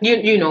 Yeah.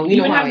 You know.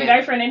 You would have the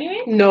guy friend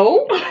anyway?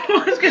 No.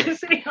 I was gonna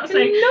say. I was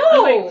like,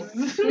 no.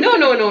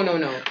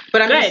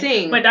 But I'm just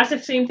saying. But that's the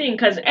same thing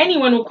because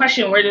anyone will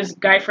question where does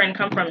guy friend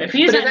come from. If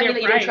he's does that mean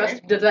that you don't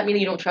trust? Does that mean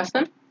you don't trust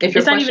them? If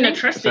it's not even a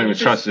trust. It's not even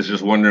trust. It's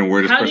just wondering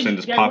where this person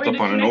just popped up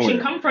on nowhere. Where did the connection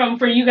come from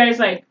for you guys?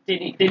 Like,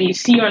 did he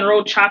see you on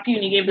road, chop you,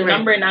 and you gave the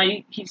number, and now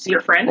he's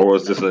your friend? Or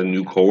was this a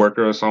new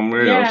coworker or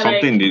somewhere or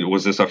something?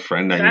 Was this a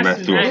friend that you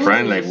met through a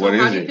friend? Like, what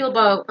is it? How do you feel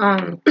about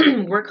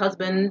work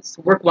husbands,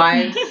 work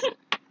wives?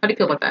 How do you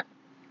feel about that?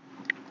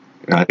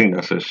 I think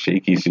that's a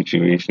shaky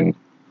situation.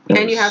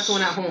 And you have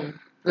someone at home,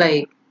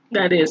 like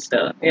that is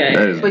though. Yeah.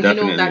 That is but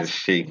definitely that's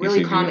shaky really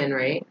situation. Common,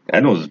 right? I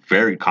know it's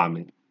very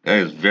common. That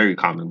is very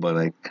common, but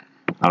like,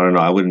 I don't know.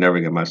 I would never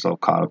get myself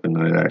caught up in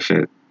none of that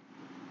shit.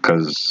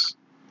 Because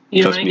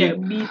you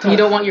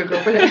don't want your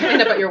girlfriend to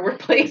end up at your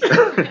workplace.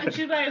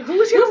 She's like,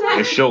 "Who's your friend?"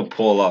 And she'll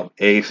pull up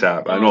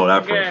ASAP. I know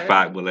that for a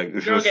fact, but like,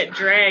 it's just get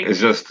dragged. It's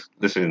just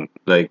listen.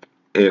 Like,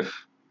 if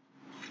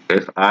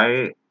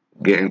I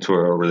get into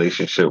a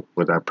relationship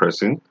with that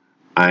person,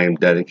 I am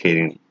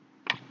dedicating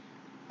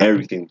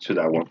everything to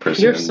that one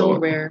person. You're so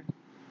rare.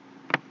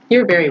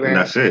 You're very rare. And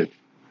that's it.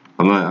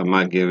 I'm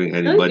not giving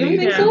anybody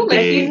a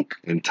day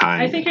and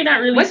time. I think you're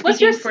not really.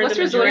 What's your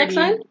zodiac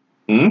sign?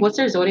 What's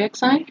your zodiac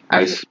sign?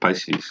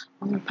 Pisces.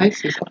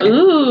 Pisces. Okay.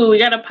 Ooh, we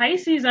got a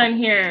Pisces on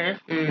here,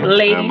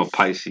 ladies. I'm a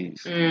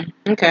Pisces.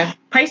 Okay.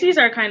 Pisces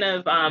are kind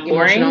of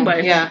boring,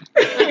 but yeah.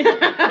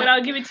 But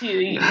I'll give it to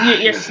you.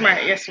 You're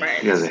smart. You're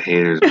smart. You guys are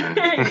haters,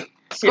 man.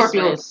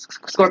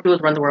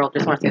 Scorpios run the world.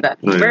 Just want to say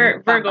that.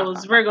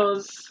 Virgos.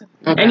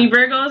 Okay. Any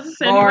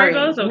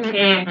Virgos?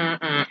 Okay.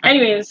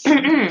 Anyways,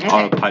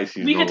 all the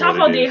Pisces. We could talk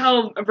all day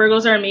how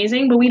Virgos are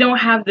amazing, but we don't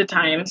have the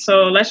time.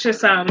 So let's just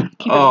keep it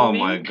moving. Oh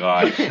my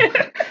god.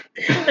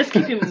 Let's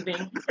keep it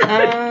moving.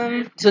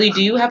 So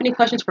do you have any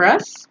questions for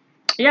us?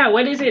 Yeah.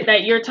 What is it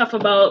that you're tough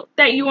about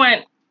that you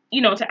want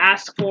to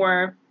ask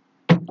for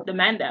the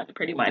man down?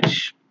 Pretty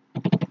much.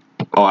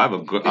 Oh, I have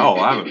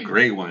a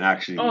great one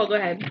actually. Oh, go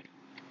ahead.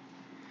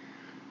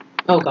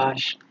 Oh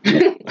gosh.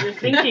 You're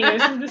thinking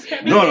this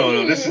kind of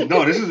No. This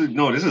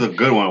is a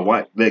good one.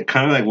 Why? Like,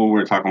 kind of like what we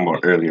were talking about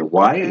earlier.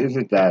 Why is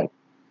it that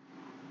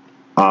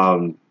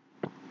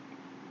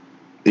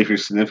if your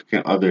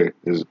significant other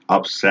is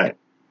upset,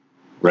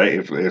 right?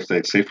 If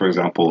like, say for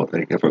example,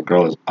 like if a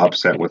girl is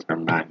upset with her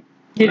man.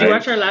 Did you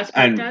watch our last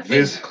podcast?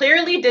 This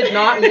clearly did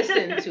not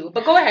listen to.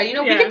 But go ahead. We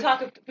can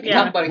talk about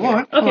it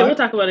again. Okay, we'll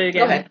talk about it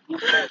again. Go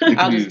ahead.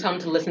 I'll just tell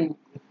them to listen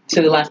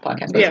to the last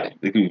podcast.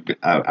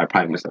 I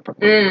probably missed that part.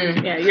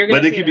 Yeah, you're gonna.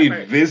 But they could be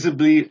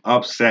visibly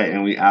upset,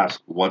 and we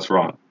ask, "What's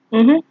wrong?"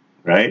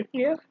 Right?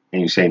 Yeah.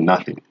 And you say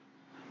nothing,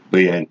 but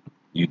yeah,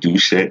 you do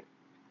shit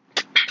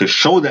to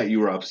show that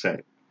you were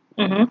upset.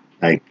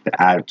 Like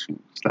the attitude,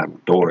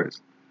 slamming doors.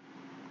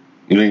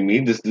 You know what I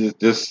mean?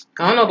 This.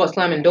 I don't know about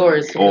slamming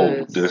doors.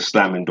 Oh, there's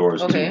slamming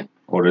doors too.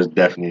 Or there's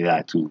definitely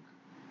that too.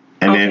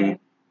 And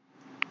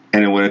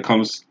then when it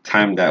comes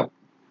time that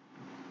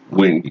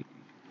when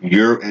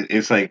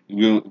it's like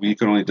we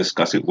can only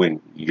discuss it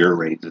when you're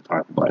ready to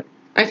talk about it.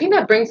 I think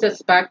that brings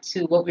us back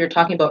to what we were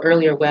talking about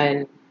earlier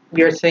when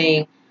we were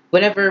saying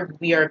whenever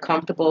we are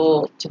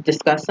comfortable to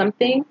discuss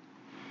something,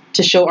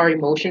 to show our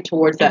emotion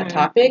towards that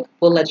topic,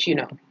 we'll let you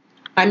know.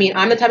 I mean,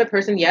 I'm the type of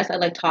person, yes, I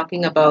like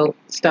talking about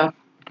stuff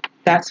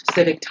that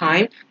specific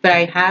time, but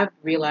I have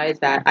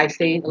realized that I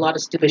say a lot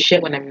of stupid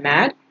shit when I'm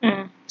mad.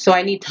 So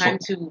I need time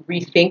to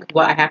rethink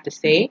what I have to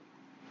say,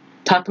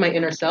 talk to my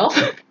inner self,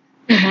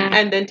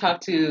 and then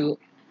talk to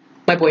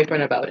my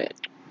boyfriend about it.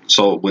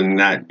 So wouldn't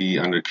that be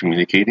under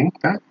communicating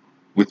that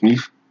with me?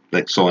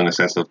 Like, so in a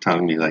sense of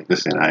telling me, like,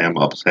 listen, I am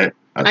upset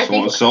at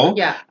so-and-so.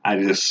 Yeah. I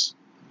just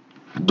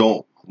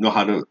don't know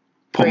how to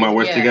put my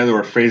words together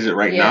or phrase it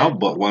now.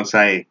 But once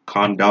I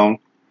calm down,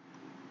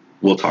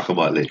 we'll talk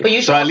about it later. But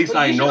you should, so at least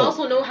I know. You should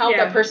also know how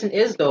that person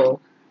is, though.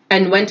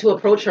 And when to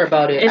approach her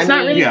about it. It's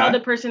not really how the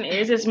person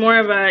is. It's more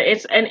of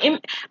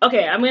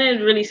okay, I'm going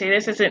to really say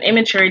this. It's an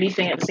immaturity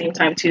thing at the same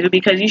time, too.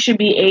 Because you should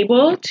be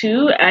able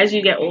to, as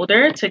you get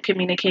older, to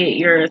communicate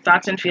your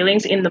thoughts and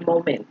feelings in the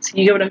moment.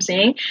 You get what I'm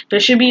saying? There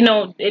should be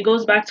it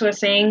goes back to a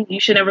saying, you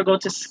should never go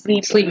to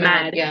sleep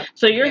mad. Yeah.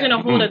 So you're going to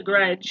hold a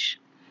grudge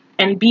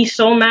and be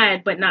so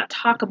mad but not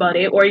talk about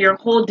it, or your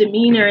whole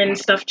demeanor and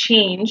stuff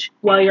change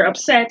while you're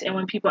upset, and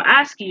when people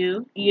ask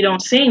you, you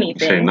don't say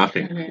anything. Say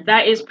nothing. Mm-hmm.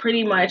 That is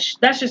pretty much,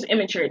 that's just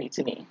immaturity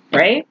to me,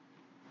 right?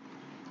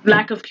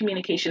 Lack of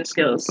communication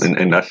skills.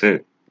 And that's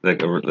it. I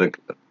don't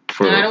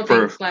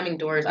think slamming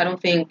doors, I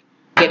don't think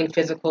getting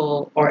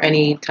physical or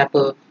any type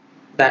of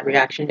that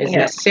reaction is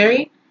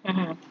necessary.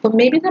 Mm-hmm. But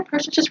maybe that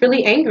person's just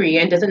really angry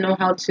and doesn't know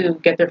how to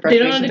get their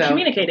frustrations out. They don't know how to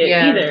communicate it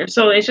either.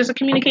 So it's just a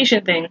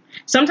communication thing.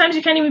 Sometimes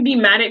you can't even be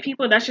mad at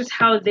people. That's just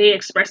how they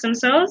express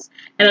themselves.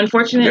 And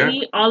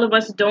unfortunately, all of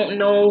us don't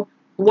know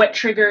what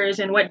triggers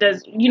and what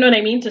does, you know what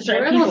I mean, to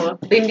certain people.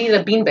 They need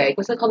a beanbag.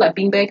 What's it called, that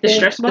beanbag thing? The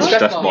stress ball? The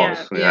stress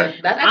balls. Yeah.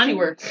 That actually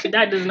works.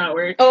 That does not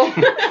work. Oh.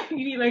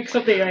 You need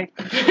something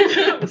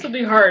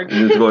something hard.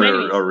 You need to go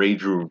to a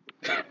rage room.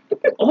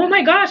 Oh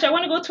my gosh, I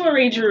want to go to a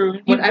rage room.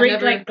 You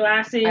break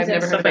glasses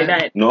and stuff like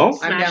that. No?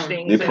 Smash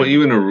things. They put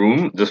you in a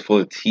room just full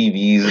of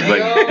TVs,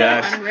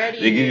 desks.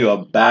 They give you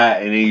a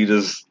bat and then you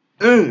just...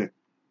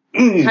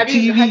 Have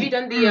you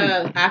done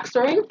the axe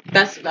throwing?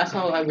 That's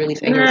how I really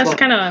say it. That's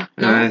kind of...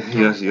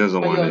 You guys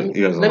don't want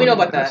it. Let me know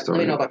about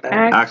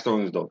that. Axe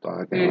throwing is dope,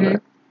 though.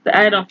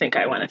 I don't think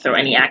I want to throw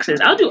any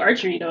axes. I'll do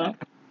archery, though.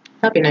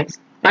 That'd be nice.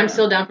 I'm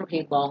still down for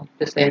paintball,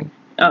 just saying.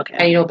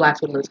 Okay. And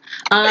blacks would lose.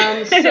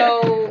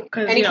 So,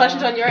 any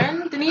questions on your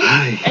end,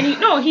 Denise?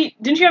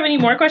 Didn't you have any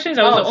more questions?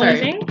 That was the only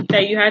thing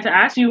that you had to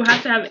ask. You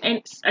have to have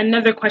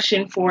another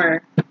question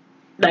for,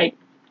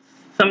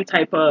 some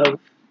type of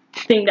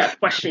thing that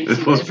frustrates you.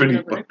 This was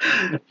pretty fun.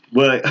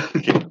 But,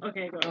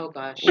 okay, go. Oh,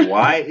 gosh.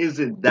 Why is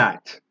it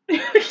that?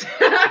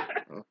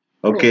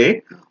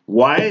 Okay?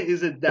 Why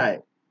is it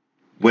that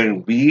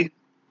when we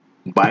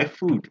buy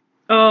food,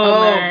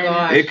 man.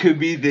 Gosh. It could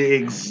be the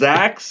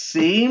exact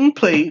same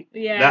plate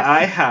that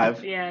I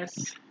have.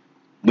 Yes.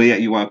 But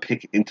yet you want to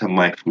pick into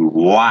my food.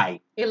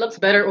 Why? It looks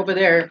better over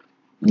there.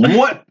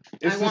 What?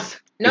 It's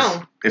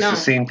the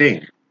same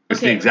thing. It's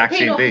the exact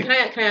same thing. Can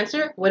I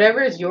answer?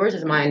 Whatever is yours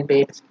is mine,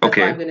 babe. That's what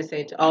I'm going to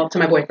say to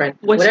my boyfriend.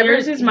 Whatever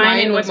yours is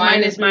mine and what's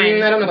mine is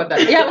mine. I don't know about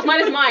that. Yeah, what's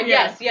mine is mine.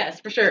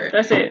 Yes, for sure.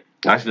 That's it.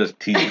 That's just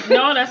tea.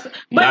 No, that's...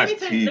 But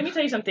let me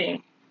tell you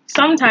something.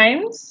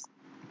 Sometimes...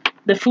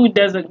 the food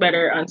does look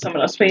better on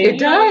someone else's plate. It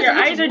does. Your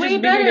eyes are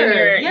just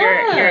bigger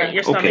than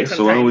your stomach. Okay,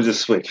 so why don't we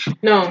just switch?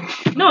 No,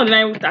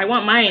 then I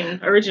want mine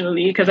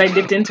originally because I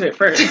dipped into it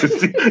first. You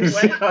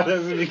see how that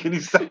doesn't make any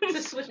sense?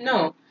 Just switch.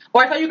 No.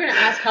 Or I thought you were gonna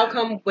ask how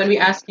come when we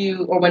ask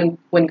you or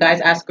when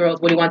guys ask girls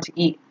what do you want to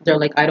eat, they're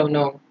like I don't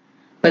know,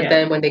 but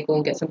then when they go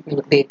and get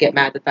something, they get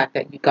mad at the fact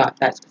that you got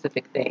that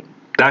specific thing.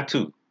 That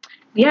too.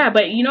 Yeah,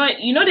 but you know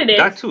what it is?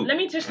 That too. Let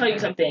me just tell you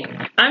something.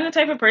 I'm the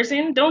type of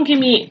person, don't give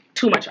me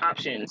too much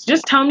options.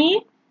 Just tell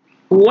me,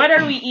 what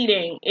are we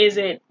eating? Is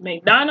it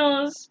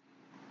McDonald's,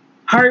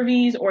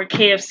 Harvey's, or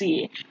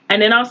KFC?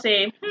 And then I'll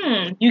say,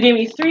 you gave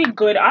me 3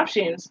 good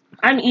options.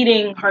 I'm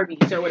eating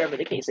Harvey's or whatever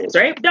the case is,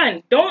 right?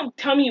 Done. Don't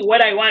tell me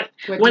what I want.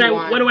 What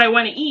do I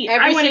want to eat?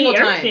 I want to eat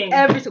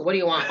everything. What do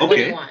you want? Okay. What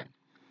do you want?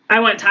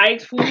 I want Thai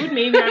food.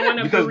 Maybe I want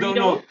a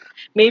burrito.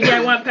 Maybe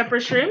I want pepper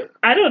shrimp.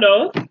 I don't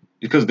know.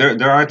 Because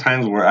there are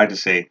times where I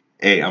just say,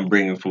 hey, I'm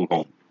bringing food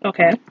home.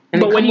 Okay.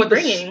 And but what are you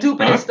bringing?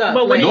 Stupidest stuff.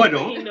 But no, I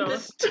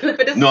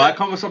don't. No, I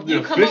come with something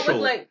official. You come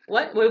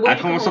up with what? I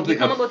come with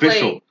something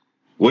official.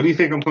 What do you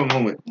think I'm coming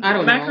home with? I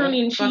don't know.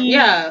 Macaroni and cheese.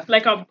 Yeah.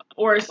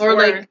 Or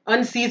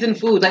unseasoned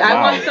food. Like I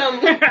want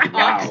some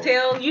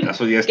oxtail. That's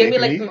what you guys give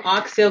me some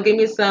oxtail. Give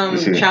me some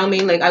chow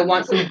mein. Like I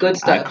want some good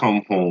stuff. I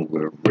come home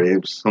with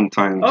ribs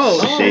sometimes,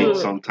 steak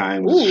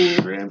sometimes,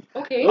 shrimp.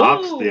 Okay.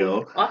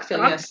 Oxtail,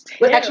 yes.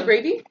 With extra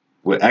gravy.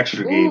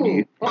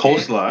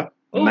 Coleslaw.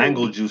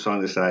 Mango juice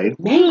on the side.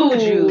 Mango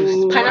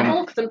juice.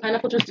 Pineapple? Some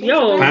pineapple juice.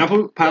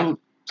 Pineapple.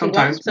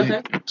 Sometimes.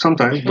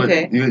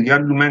 But you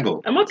gotta do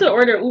mango. I'm about to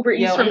order Uber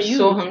Eats from you. I'm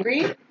so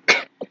hungry.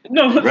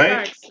 No, right?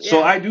 Facts, yeah.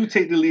 So I do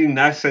take the lead in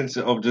that sense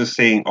of just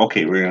saying,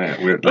 okay,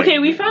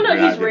 we found out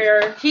he's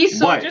rare. He's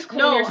so just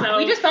clean yourself.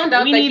 We just found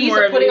out that he's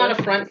putting on a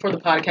front for the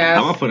podcast.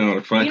 I'm not putting on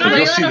a front because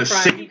you'll see the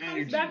same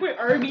energy. Back with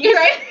Arby's,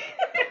 right?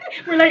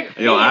 We're like,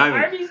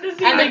 Arby's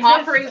this and then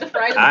offering the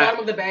fries at the bottom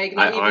of the bag.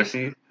 I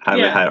honestly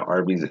haven't had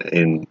Arby's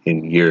in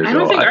years. I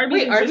don't think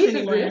Arby's exists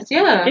anymore.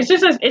 Yeah,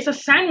 it's a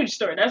sandwich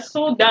store. That's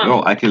so dumb.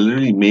 No, I can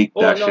literally make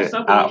that shit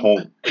Subway. at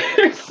home.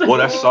 Well,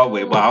 that's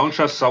Subway, but I don't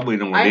trust Subway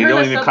no more. They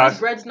don't even cost.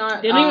 Bread's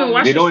not. They don't even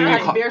wash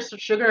the There's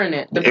sugar in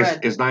it. The bread.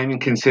 It's not even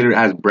considered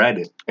as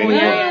bread anymore.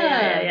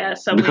 Yeah.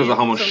 Because of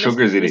how much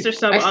sugars it is. I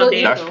still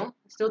eat it though.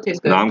 It still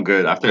tastes good. No, I'm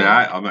good. After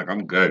that,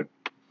 I'm good.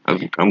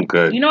 I'm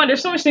good. You know what?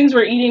 There's so much things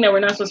we're eating that we're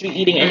not supposed to be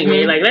eating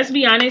anyway. Like, let's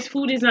be honest,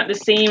 food is not the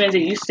same as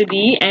it used to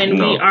be, and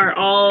we are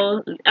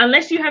all,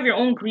 unless you have your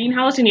own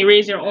greenhouse and you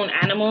raise your own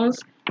animals,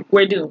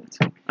 we're doomed.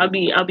 I'll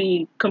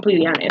be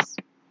completely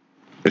honest.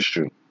 It's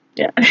true.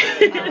 Yeah.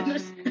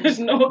 There's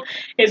no.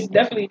 It's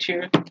definitely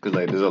true. Because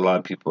like, there's a lot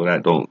of people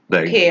that don't.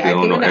 Like, okay, I think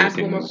I'm gonna ask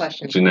one more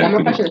question. One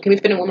more question. Can we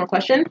fit in one more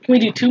question? Can we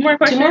do 2 more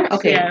questions? 2 more?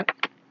 Okay. Yeah.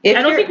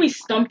 I don't think we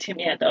stumped him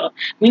yet, though.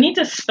 We need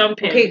to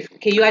stump him. Okay,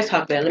 you guys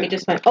talk about it. Let me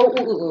just find.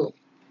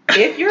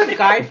 If your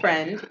guy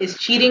friend is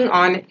cheating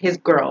on his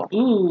girl,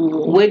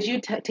 would you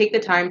take the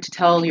time to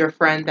tell your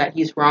friend that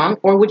he's wrong,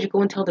 or would you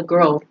go and tell the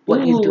girl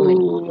what he's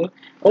doing?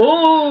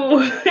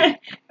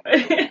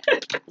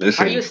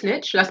 Listen, are you a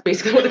snitch? That's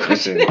basically what the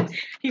question is.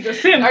 He's a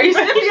simp. Are you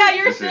snitch? Yeah,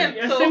 you're a simp.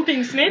 You're a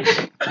simping snitch.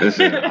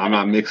 Listen, I'm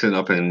not mixing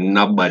up in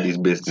nobody's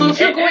business. So if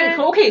you're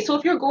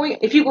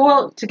if you go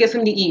out to get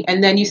something to eat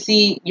and then you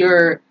see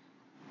your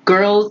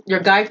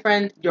guy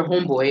friend, your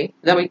homeboy,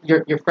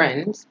 your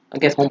friends, I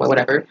guess homeboy,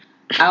 whatever,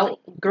 out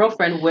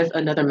girlfriend with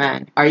another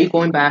man, are you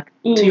going back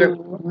to your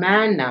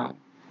man now?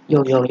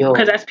 Yo.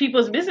 Because that's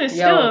people's business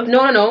still.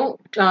 No.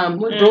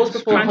 Bros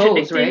before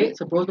hoes, right?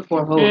 So bros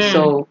before hoes.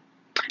 So.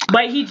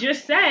 But he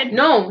just said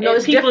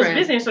it's people's different.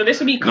 business, so this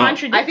would be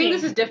contradicting. I think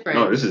this is different.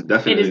 No, this is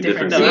definitely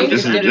different.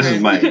 This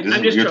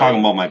is you're talking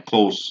about my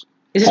close.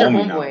 This is your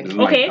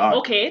homeboy.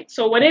 Okay.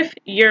 So what if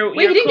you're?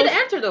 Wait, he didn't get the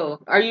answer though.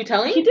 Are you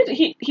telling? He did.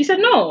 He said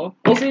no.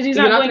 He said he's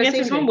not going against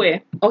his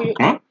homeboy.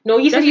 No,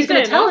 he said he's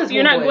going to tell his homeboy.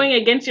 You're not going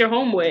against your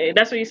homeboy.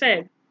 That's what he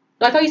said.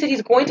 No, I thought you said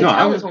he's going to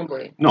tell his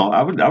homeboy. No,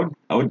 I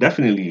would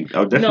definitely.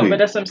 No, but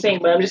that's what I'm saying.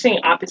 But I'm just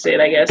saying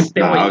opposite, I guess,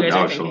 than what you guys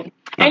are thinking.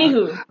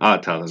 Anywho, I'll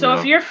tell him. So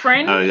if your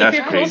friend, if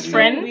your close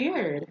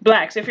friend,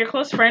 Blacks, if your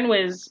close friend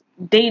was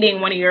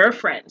dating one of your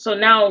friends, so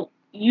now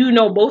you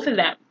know both of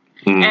them,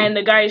 and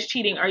the guy is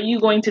cheating, are you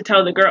going to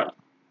tell the girl?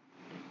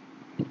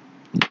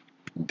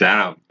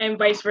 Damn. And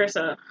vice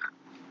versa.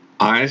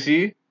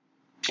 Honestly,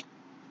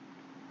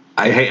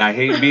 I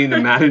hate being the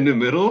man in the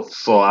middle,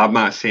 so I'm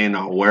not saying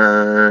a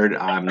word.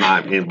 I'm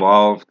not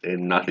involved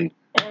in nothing.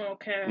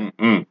 Okay.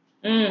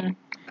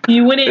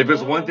 You wouldn't. If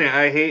it's one thing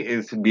I hate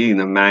is being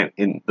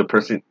the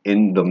person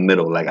in the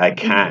middle. Like I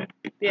can't.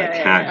 Yeah. I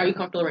can't. Are you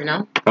comfortable right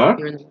now? Huh?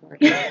 You're in the middle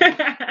right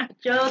now.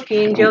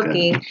 Joking.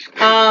 Okay.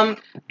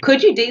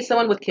 Could you date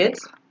someone with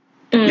kids?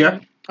 Yeah.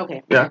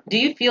 Okay. Yeah. Do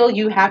you feel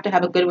you have to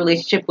have a good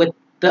relationship with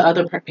the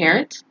other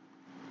parent?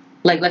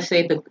 Like, let's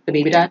say the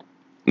baby dad.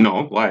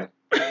 No. Why?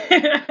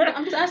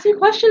 I'm just asking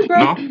questions,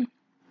 bro.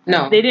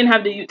 No. They didn't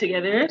have the youth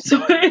together,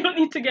 so they don't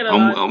need to get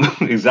along.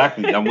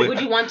 Exactly. Would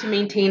you want to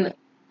maintain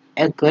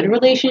a good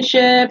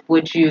relationship?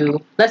 Would you?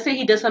 Let's say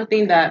he does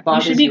something that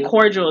bothers you. You should be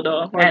cordial,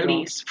 though, at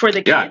least for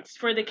the kids. Yeah.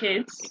 For the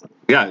kids.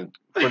 Yeah,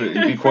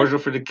 be cordial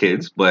for the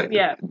kids, but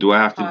do I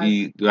have to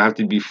be?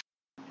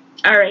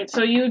 All right,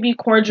 so you would be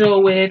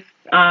cordial with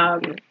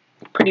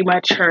pretty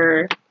much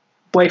her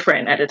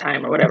boyfriend at the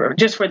time or whatever,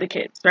 just for the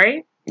kids,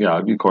 right? Yeah,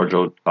 I'd be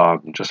cordial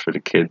just for the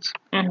kids.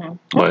 Mm-hmm.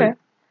 But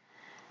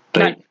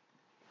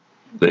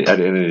at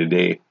the end of the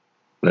day,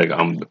 like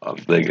I'm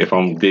like if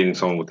I'm dating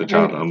someone with a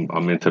child,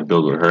 I'm in to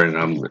build with her, and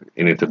I'm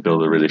in it to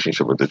build a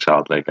relationship with the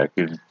child. Like I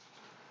could,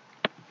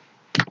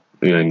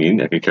 you know what I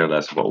mean? I could care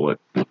less about what.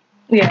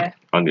 Yeah.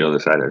 On the other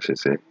side, I should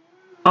say.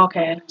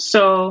 Okay,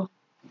 so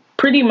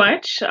pretty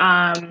much,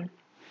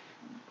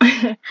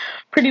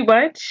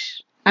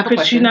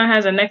 Katrina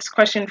has a next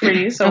question for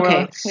you. So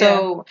okay,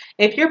 so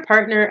if your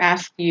partner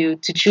asked you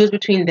to choose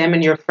between them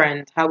and your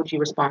friend, how would you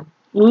respond?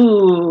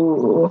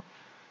 Ooh.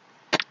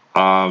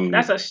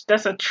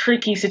 That's a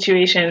tricky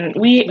situation.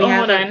 We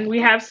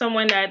have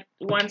someone that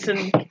wants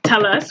to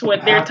tell us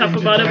what they're tough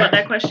about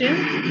that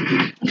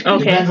question.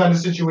 Okay. Depends on the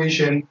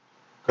situation,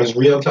 because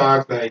real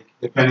talk, like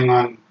depending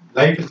on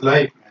life is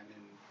life, man.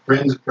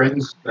 And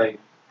friends, like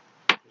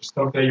there's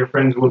stuff that your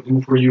friends will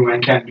do for you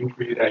and can't do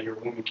for you that your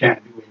woman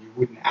can't do, and you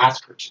wouldn't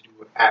ask her to do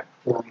it at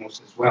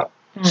foremost as well.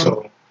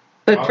 So.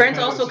 But friends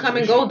also come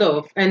and go,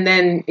 though. And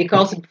then it can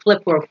also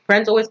flip where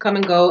friends always come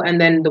and go, and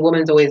then the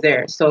woman's always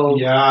there. So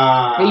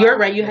you're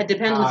right. You had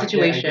depends on the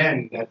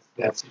situation. Again,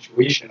 that's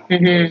situational.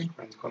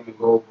 Friends come and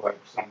go, but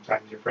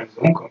sometimes your friends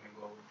don't come and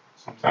go.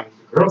 Sometimes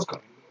the girls come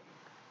and go.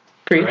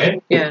 Preach.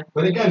 Right? Yeah.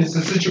 But again, it's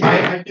a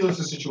situation. I feel it's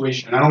a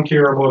situation. I don't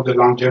care about the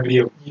longevity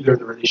of either of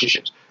the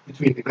relationships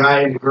between the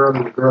guy and the girl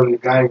and the girl and the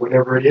guy,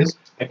 whatever it is.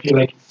 I feel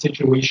like it's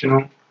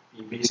situational.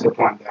 You base it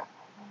upon that.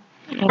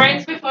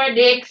 Friends before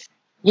dicks.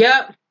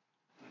 Yep.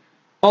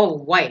 Oh,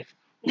 wife.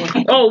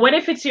 Oh, what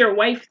if it's your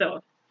wife,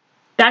 though?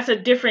 That's a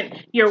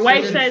different... Your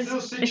wife says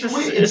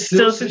it's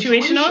still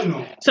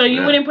situational? So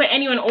you wouldn't put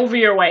anyone over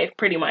your wife,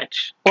 pretty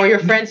much. Or your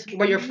friends...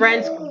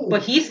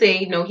 But he's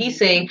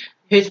saying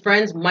his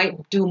friends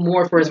might do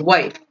more for his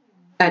wife.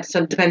 That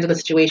depends on the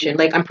situation.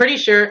 Like, I'm pretty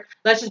sure...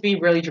 Let's just be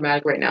really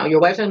dramatic right now.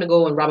 Your wife's not going to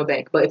go and rob a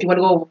bank. But if you want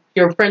to go...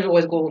 Your friends will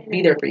always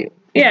be there for you.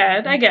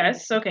 Yeah, I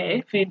guess.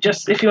 Okay.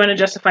 If you want to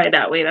justify it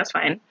that way, that's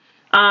fine.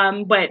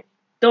 But...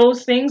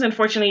 those things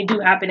unfortunately do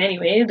happen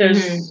anyway.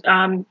 There's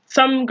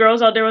some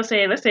girls out there will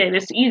say, let's say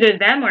it's either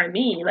them or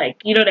me. Like,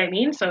 you know what I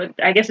mean? So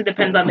I guess it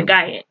depends on the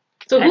guy.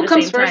 So who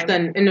comes first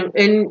then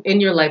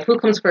in your life? Who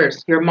comes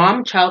first? Your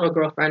mom, child, or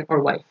girlfriend,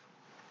 or wife?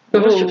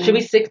 Should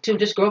we stick to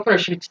just girlfriend,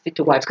 or should we stick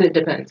to wives? Because it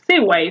depends. Say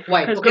wife.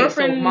 Wife. Okay,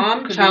 girlfriend, so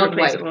mom, child,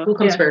 wife. Who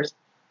comes first?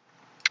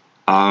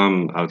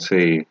 I would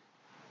say,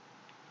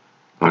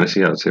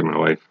 honestly, I would say my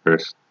wife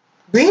first.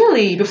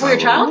 Really? Before your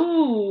child?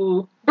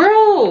 Ooh.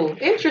 Bro,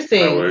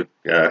 interesting. I would,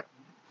 yeah.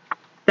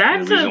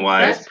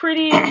 That's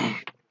pretty.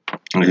 The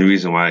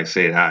reason why I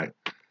say that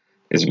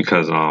is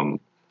because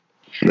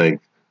like.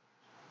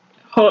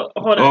 Hold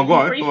on.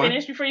 Go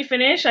Before you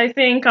finish, I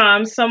think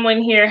someone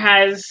here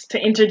has to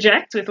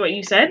interject with what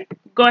you said.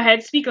 Go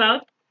ahead, speak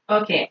loud.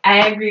 Okay,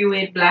 I agree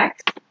with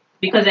Blacks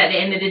because at the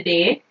end of the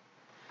day,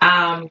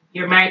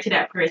 you're married to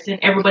that person.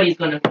 Everybody's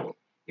gonna go.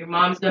 Your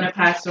mom's gonna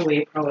pass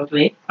away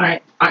probably. All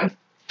right,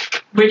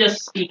 we're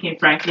just speaking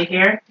frankly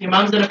here. Your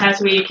mom's gonna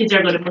pass away. Your kids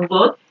are gonna move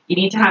out. You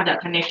need to have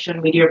that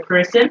connection with your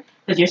person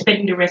because you're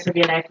spending the rest of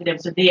your life with them.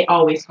 So they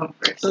always come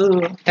first.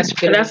 Ooh,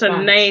 that's a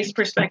nice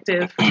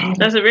perspective.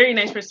 That's a very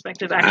nice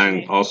perspective,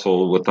 actually. And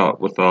also, without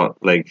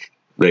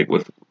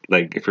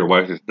if your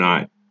wife is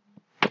not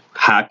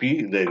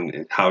happy,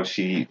 then how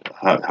she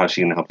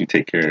gonna help you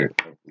take care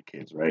of the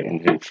kids, right?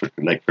 And for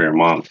your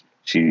mom,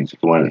 she's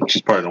part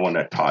of the one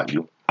that taught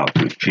you how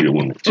to treat a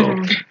woman. So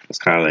it's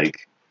kind of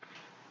like,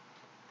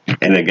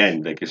 and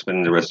again, like you're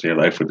spending the rest of your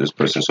life with this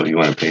person, so you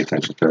want to pay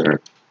attention to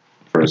her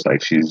first.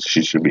 Like she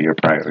should be your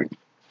priority.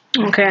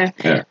 Okay.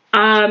 Yeah.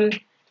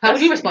 How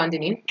would you respond,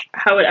 Deneen?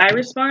 How would I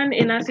respond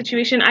in that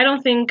situation? I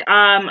don't think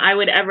I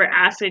would ever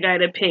ask a guy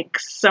to pick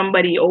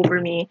somebody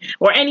over me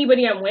or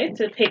anybody I'm with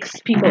to pick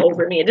people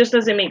over me. It just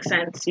doesn't make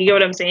sense. You get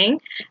what I'm saying?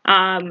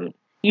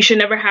 You should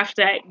never have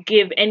to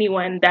give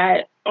anyone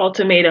that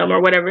ultimatum or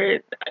whatever,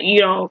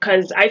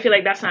 because I feel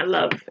like that's not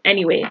love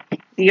anyway.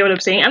 You get what I'm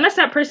saying? Unless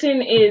that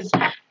person is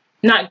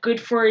not good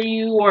for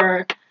you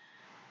or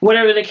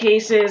whatever the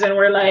case is, and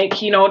we're like,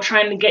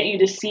 trying to get you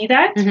to see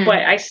that, but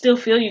I still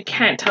feel you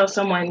can't tell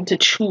someone to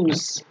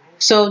choose.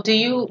 So do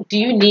you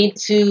need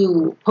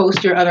to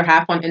post your other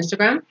half on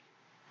Instagram?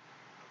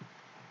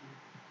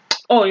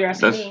 Oh, you're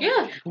asking me?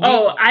 Yeah.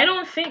 Oh, I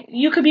don't think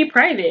you could be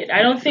private.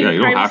 I don't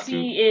think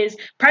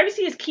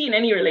privacy is key in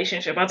any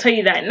relationship. I'll tell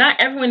you that. Not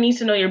everyone needs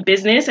to know your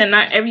business, and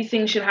not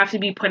everything should have to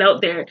be put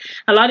out there.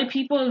 A lot of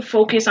people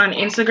focus on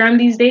Instagram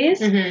these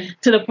days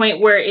to the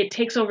point where it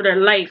takes over their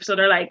life. So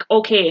they're like,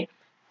 okay,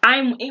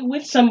 I'm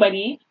with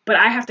somebody, but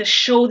I have to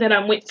show that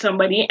I'm with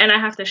somebody, and I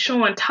have to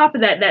show on top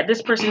of that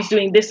this person's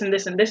doing this and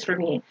this and this for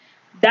me.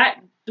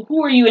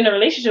 Who are you in a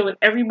relationship with?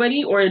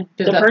 Everybody or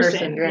the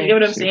person? Right? You know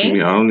what I'm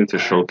saying? I don't need to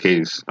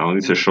showcase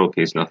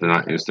nothing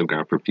on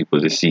Instagram for people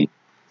to see.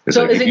 It's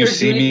so like, is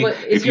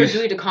it your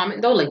duty to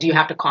comment though? Like, do you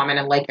have to comment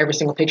and like every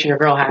single picture your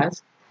girl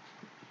has?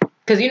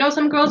 Because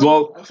some girls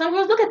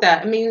look at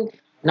that. I mean,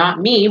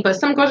 not me, but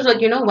some girls are like,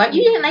 you know what?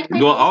 You didn't like my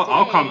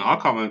I'll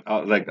comment.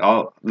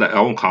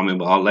 I won't comment,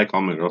 but I'll like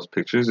all my girls'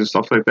 pictures and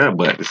stuff like that.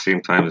 But at the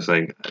same time, it's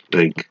like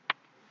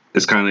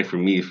it's kind of like for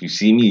me. If you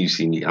see me, you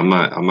see me. I'm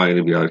not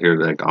gonna be out here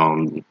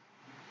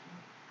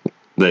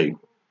like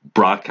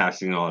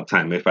broadcasting all the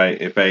time. If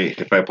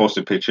I post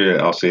a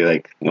picture, I'll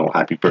say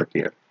happy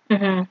birthday.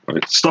 Or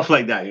stuff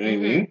like that, you know what I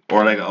mean?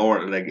 Or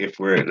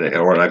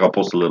if I'll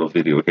post a little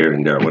video here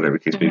and there, or whatever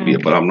the case may be.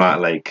 But I'm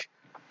not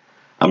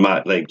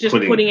just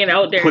putting it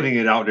out there. Putting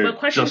it out there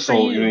just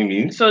so you know what I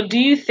mean. So do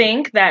you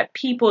think that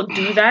people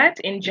do that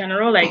in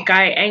general, like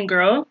guy and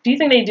girl? Do you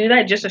think they do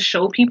that just to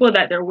show people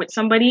that they're with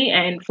somebody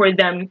and for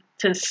them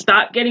to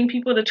stop getting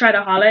people to try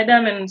to holler at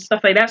them and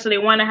stuff like that? So they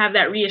want to have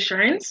that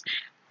reassurance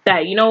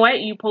that, you know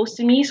what, you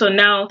posted me, so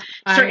now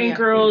certain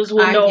girls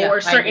will know or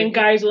certain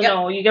guys will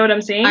know. You get what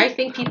I'm saying? I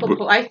think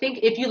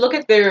if you look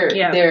at their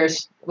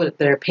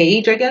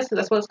page, I guess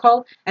that's what it's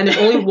called, and there's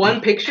only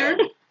one picture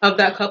of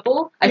that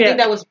couple, I think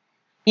that was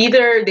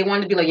either they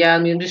wanted to be like,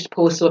 just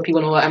post so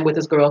people know I'm with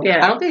this girl.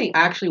 Yeah. I don't think they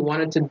actually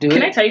wanted to do it.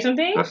 Can I tell you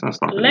something? That's not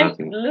stopping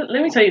nothing.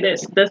 Let me tell you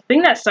this. The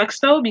thing that sucks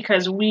though,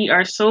 because we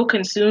are so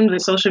consumed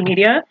with social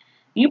media,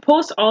 you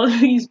post all of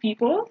these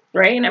people,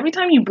 right? And every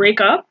time you break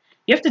up,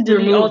 you have to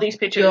delete all these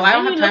pictures. I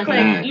don't have time for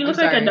that. You look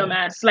like a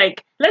dumbass.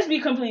 Like, let's be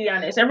completely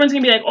honest. Everyone's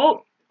gonna be like,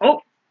 oh.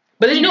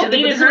 But this is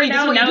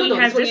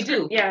what you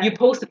do. Yeah. You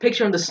post a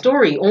picture on the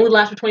story. Only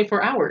lasts for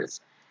 24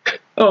 hours.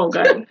 Oh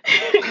god,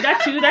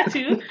 that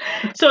too.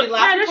 So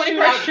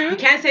that's true. You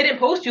can't say I didn't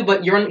post you,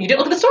 but you didn't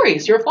look at the story.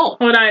 It's your fault.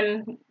 Hold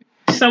on,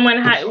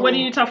 what are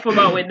you talking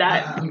about with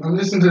that? I'm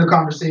listening to the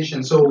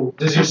conversation. So,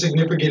 does your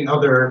significant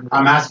other?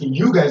 I'm asking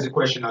you guys a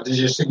question now. Does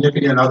your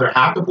significant other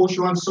have to post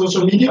you on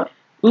social media?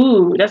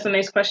 Ooh, that's a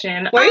nice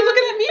question. What are you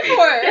looking at me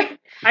for?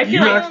 I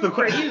feel like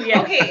for you,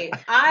 yeah. Okay,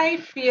 I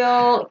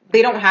feel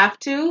they don't have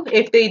to.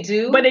 If they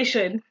do, but they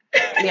should.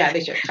 Yeah,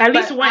 they should. At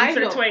least once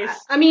or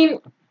twice. I mean.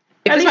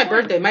 If it's my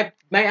birthday, my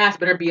ass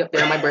better be up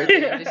there on my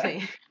birthday. I'm just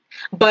saying.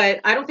 But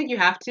I don't think you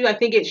have to. I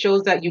think it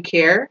shows that you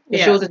care. It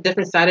shows a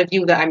different side of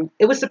you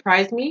it would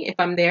surprise me if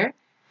I'm there.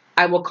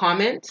 I will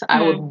comment.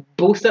 I will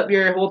boost up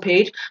your whole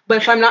page. But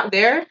if I'm not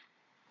there,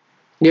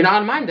 you're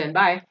not on mine. Then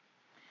bye.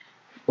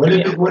 What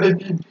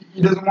if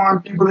he doesn't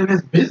want people in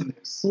his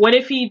business? What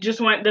if he just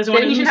doesn't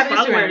want to lose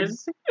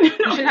followers? You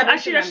should have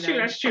Actually, Instagram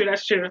that's true.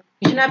 That's true.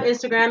 You shouldn't have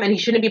Instagram, and he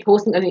shouldn't be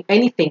posting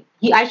anything.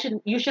 You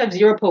should have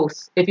 0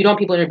 posts if you don't want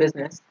people in your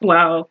business.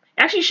 Wow.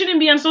 Actually, you shouldn't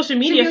be on social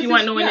media if you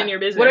want no one in your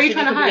business. What are you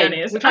trying to hide?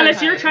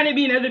 Unless you're trying to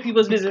be in other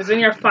people's business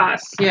and you're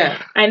fast.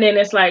 Yeah. And then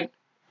it's like,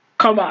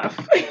 come off.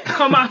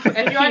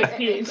 And you're on,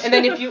 and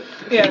then if you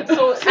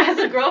so as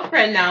a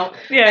girlfriend now,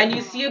 and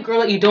you see a girl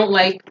that you don't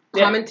like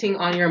commenting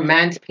on your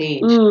man's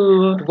page,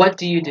 what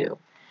do you do?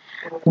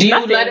 Do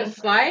you let it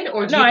slide,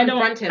 or do you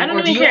confront him,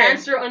 or do you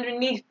answer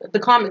underneath the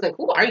comments like,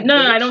 "Who are you?" No,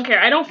 I don't care.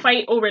 I don't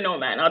fight over no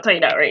man. I'll tell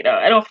you that right now.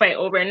 I don't fight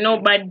over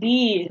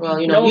nobody.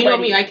 Well, you know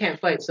me. I can't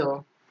fight,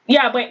 so.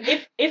 Yeah, but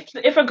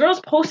if a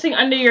girl's posting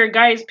under your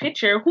guy's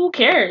picture, who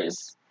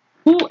cares?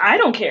 I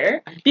don't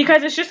care,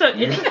 because it's just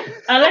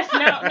unless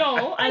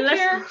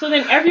so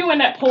then everyone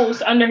that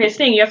posts under his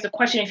thing, you have to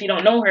question if you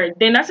don't know her.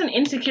 Then that's an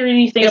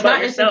insecurity thing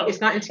about yourself.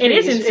 It's not insecurity.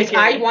 It is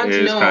insecurity. I want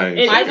to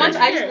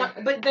know.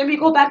 But then we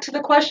go back to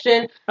the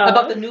question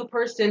about the new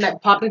person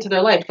that popped into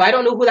their life. If I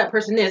don't know who that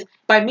person is,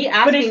 by me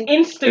asking. But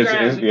it's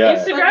Instagram.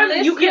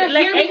 Instagram, you can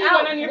let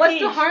anyone on your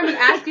page. What's the harm in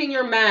asking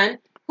your man?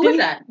 Who is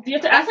that? You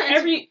have to ask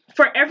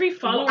for every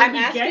follower. I'm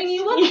asking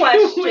you a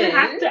question. You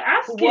have to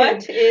ask him.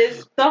 What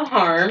is the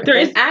harm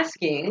in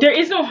asking? There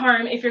is no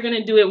harm if you're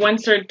gonna do it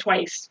once or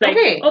twice. Like,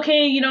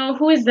 okay,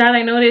 who is that?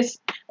 I noticed.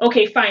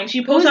 Okay, fine.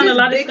 She posts on a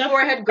lot of stuff. Big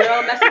forehead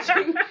girl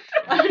messaging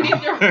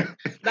underneath your.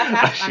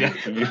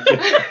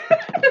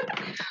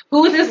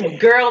 Who is this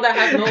girl that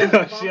has no?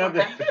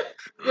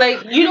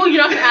 Like, you're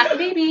not gonna ask,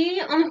 baby,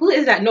 who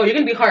is that? No, you're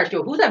gonna be harsh.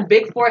 Yo, who's that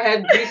big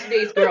forehead, grease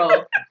face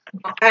girl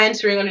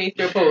answering underneath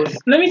your post?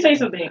 Let me tell you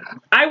something.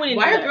 I wouldn't.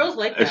 Why are girls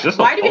like that? It's just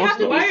why do we have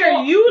to? Why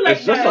are you like that?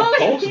 It's just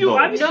a post, you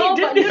obviously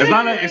did this.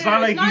 It's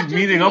not like he's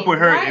meeting up with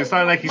her. It's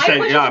not like he said,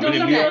 "Yeah, I'm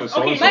gonna meet up with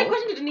so-and-so." My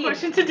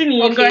question to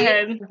Denise. Okay, go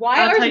ahead.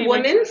 Why are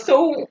women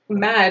so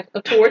mad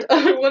towards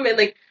other women?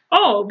 Like.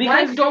 Oh,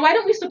 because why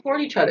don't we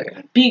support each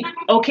other?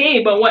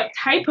 Okay, but what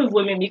type of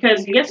women?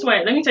 Because guess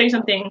what? Let me tell you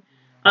something.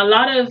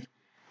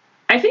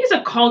 I think it's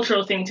a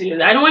cultural thing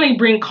too. I don't want to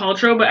bring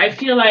cultural, but I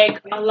feel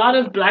like a lot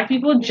of black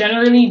people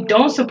generally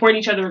don't support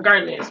each other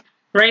regardless.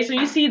 Right? So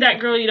you see that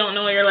girl you don't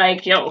know, you're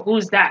like, yo,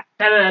 who's that?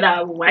 Da, da, da,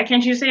 da. Why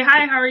can't you say,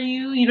 hi, how are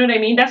you? You know what I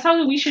mean? That's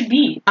how we should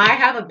be. I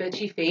have a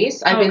bitchy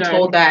face. I've been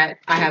told that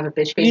I have a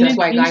bitch face. That's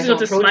why guys don't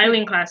go to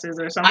smiling classes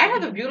or something. I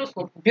have a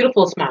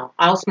beautiful smile.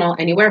 I'll smile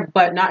anywhere,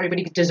 but not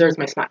everybody deserves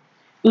my smile.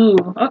 Ooh,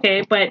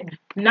 okay, but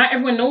not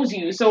everyone knows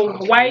you. So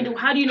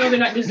how do you know they're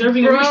not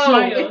deserving of your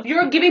smile? If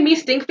you're giving me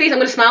stink face, I'm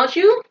gonna smile at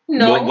you?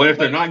 No. What if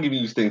they're not giving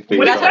you stink face?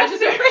 That's what I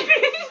just said.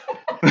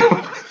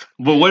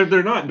 But what if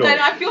they're not, though? Then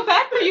I feel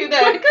bad for you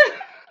then.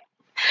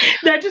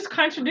 That just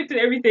contradicted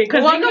everything.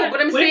 But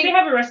I'm saying, if they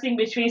have a resting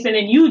bitch face and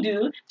then you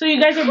do, so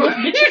you guys are both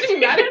bitches. You're just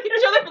mad at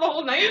each other for the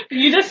whole night.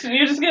 You're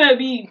just gonna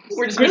be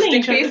grilling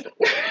each other.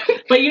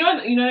 But you know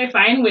what I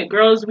find with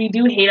girls, we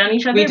do hate on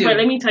each other. But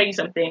let me tell you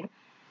something.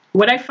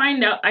 What I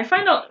find out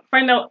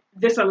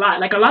this a lot.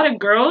 Like, a lot of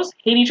girls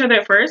hate each other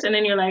at first, and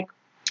then you're like,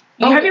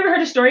 have you ever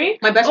heard a story?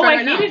 My best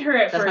friend. I hated her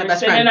at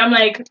first, and then I'm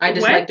like, I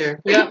disliked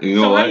her. Yeah.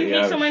 So why do you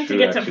need someone to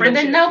get to friendship? And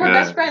then now we're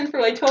best friends for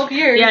like 12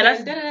 years. Yeah,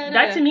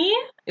 that to me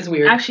is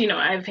weird. Actually, no,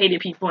 I've hated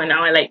people and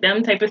now I like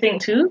them type of thing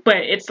too. But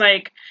it's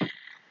like,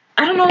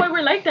 I don't know why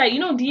we're like that.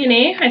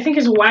 DNA, I think,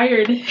 is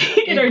wired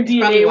in our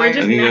DNA. We're just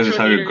I think you natural just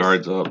have your eaters.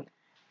 guards up.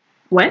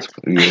 What?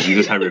 You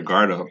just have your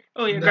guard up.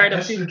 Oh, your guard up.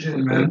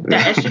 Estrogen, man. The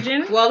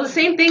estrogen? Well, the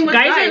same thing with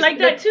guys. Guys are like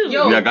that too.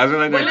 Yeah, guys are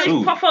like that too. When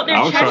they puff out their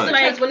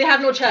chest, when they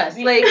have no chest.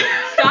 Like,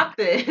 stop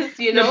this,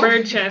 The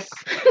bird chest.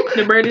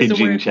 The bird is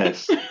the word.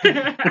 chest.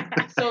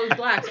 So,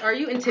 Blacks, are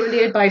you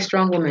intimidated by a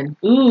strong woman?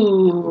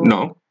 Ooh.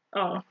 No.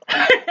 Oh.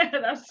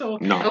 That's so...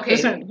 No. Okay.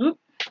 Listen.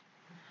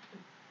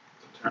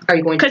 Are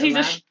you going to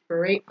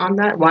elaborate on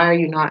that? Why are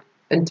you not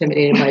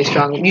intimidated by a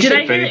strong woman? Did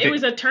I hear it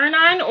was a turn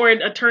on or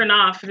a turn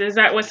off? Is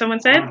that what someone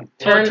said?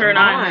 Turn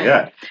on.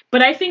 Yeah.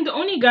 But I think the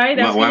only guy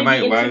that's going to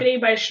be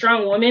intimidated by a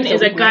strong woman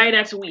is a guy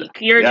that's weak.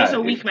 You're just a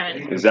weak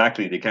man.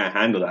 Exactly. They can't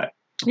handle that.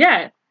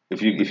 Yeah.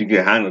 If you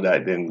can handle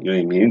that, then you know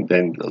what I mean.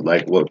 Then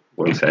like what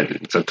I said,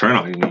 it's a turn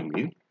on. You know what I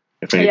mean.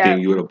 If anything,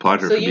 you would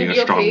applaud her for being a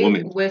strong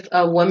woman. With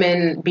a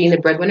woman being the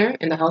breadwinner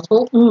in the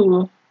household?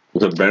 Ooh.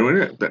 The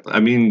breadwinner? I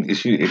mean, if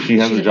she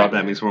has a job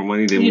that makes more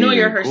money, then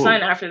you're her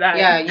son after that.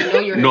 Yeah,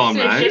 you're her son. No, I'm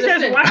not. She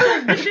says, wash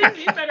those dishes.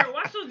 You better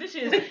wash those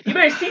dishes. You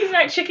better season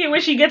that chicken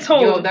when she gets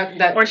home.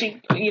 Yo, or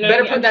she,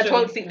 better put that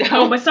toilet seat down.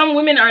 No, but some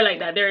women are like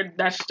that.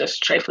 That's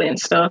just trifling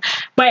stuff.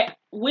 But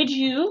would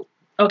you,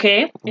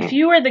 if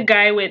you were the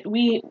guy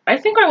I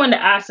think I wanted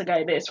to ask the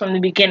guy this from the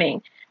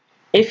beginning.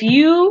 If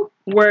you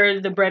were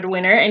the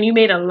breadwinner and you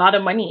made a lot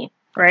of money,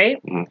 right?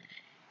 Mm-hmm.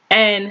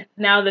 And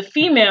now the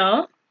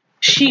female,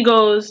 she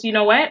goes, you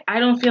know what? I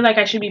don't feel like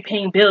I should be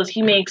paying bills.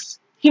 He makes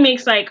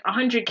like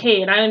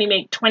 $100K and I only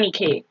make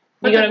 $20K.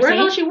 But where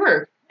does she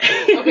work?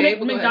 Okay,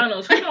 but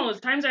McDonald's. Who knows?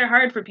 Times are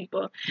hard for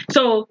people.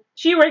 So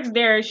she works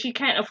there. She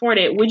can't afford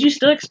it. Would you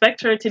still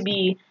expect her to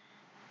be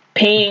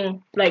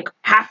paying like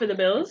half of the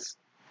bills,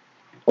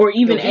 or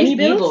even any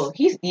bills? Evil.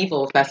 He's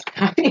evil. That's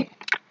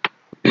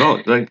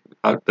No, like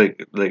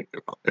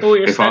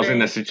if I was in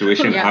that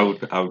situation, Yeah.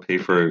 I would pay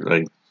for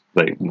like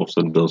most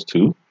of the bills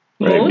too.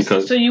 Right? Most.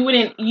 Because So you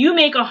wouldn't. You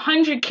make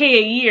 $100K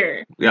a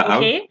year. Yeah,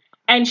 Okay.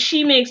 And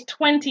she makes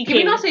 $20K. Can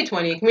we not say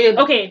 20? Can we?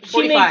 Okay.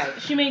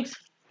 45. She makes.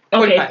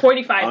 Okay,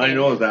 45. all I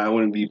know is that I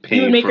wouldn't be You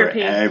paying would make for her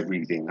pay.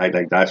 everything.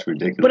 Like that's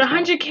ridiculous. But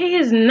 $100K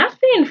is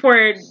nothing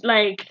for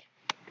like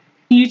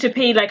you to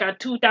pay like a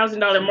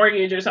 $2,000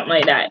 mortgage or something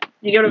like that.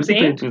 You get what I'm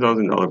saying?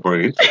 $2,000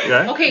 mortgage.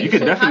 Yeah. Okay, You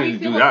could so how do definitely you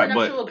feel do about that,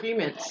 prenuptial but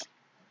agreements?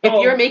 If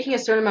you're making a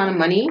certain amount of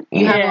money,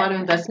 you have a lot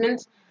of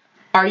investments,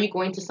 are you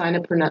going to sign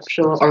a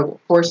prenuptial or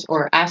force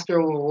or ask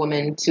your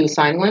woman to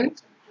sign one?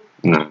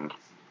 No?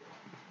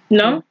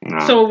 No.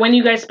 So when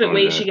you guys split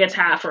ways, she gets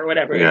half or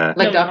whatever. Yeah.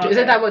 Like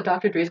isn't that what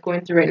Dr. Dre's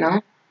going through right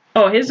now?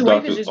 Oh, his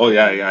wife is just. Oh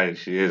yeah,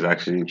 she is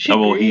actually.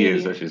 He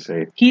is, I should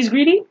say. He's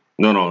greedy?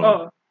 No.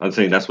 Oh. I'm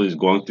saying that's what he's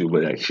going through,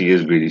 but like, she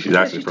is greedy. She's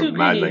asking for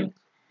mad like.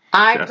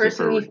 I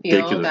personally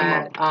feel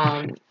that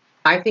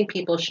I think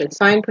people should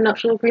sign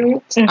prenuptial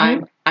agreements.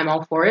 Mm-hmm. I'm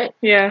all for it.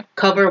 Yeah.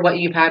 Cover what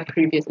you've had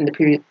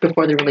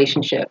before the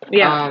relationship.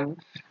 Yeah.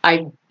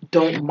 I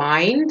don't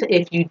mind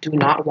if you do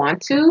not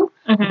want to,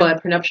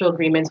 but prenuptial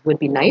agreements would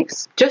be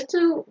nice just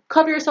to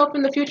cover yourself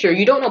in the future.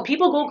 You don't know.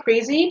 People go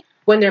crazy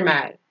when they're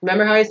mad.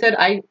 Remember how I said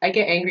I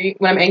get angry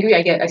when I'm angry.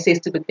 I say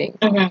stupid things.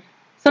 Mm-hmm.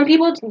 Some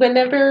people,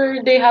 whenever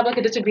they have like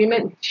a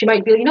disagreement, she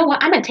might be like, you know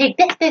what, I'm gonna take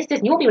this.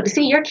 You won't be able to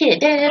see your kid.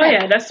 Da, da, da. Oh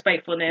yeah, that's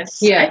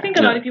spitefulness. Yeah. I think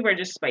a lot of people are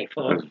just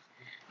spiteful.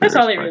 That's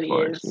all it really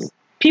is.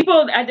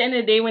 People, at the end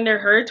of the day, when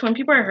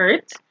people are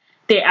hurt,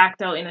 they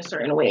act out in a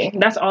certain way.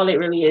 That's all it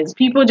really is.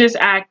 People just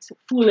act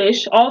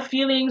foolish. All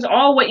feelings,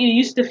 all what you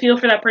used to feel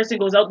for that person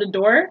goes out the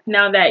door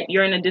now that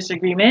you're in a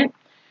disagreement.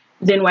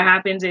 Then what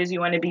happens is you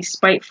want to be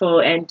spiteful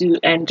and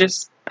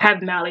just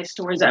have malice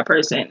towards that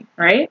person,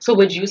 right? So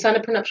would you sign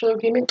a prenuptial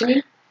agreement to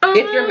me?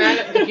 If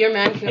your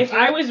man if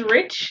I was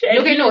rich,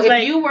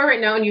 if you were right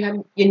now and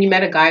you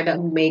met a guy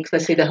that makes,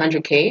 let's say, the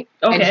 $100K,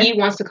 and he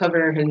wants to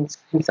cover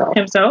himself,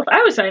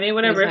 I would sign it.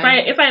 Whatever.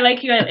 If I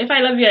like you, if I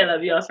love you, I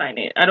love you. I'll sign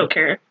it. I don't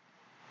care.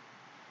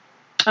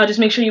 I'll just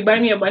make sure you buy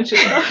me a bunch of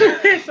stuff.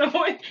 So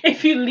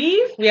if you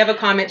leave, we have a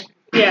comment.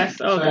 Yes.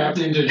 So I have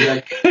to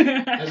interject.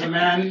 As a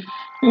man,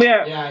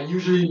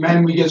 usually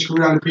men we get screwed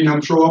on the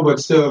prenuptial,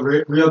 but still,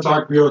 real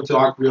talk.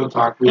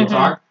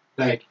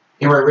 Like,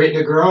 if I rate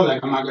the girl,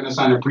 like, I'm not gonna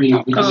sign a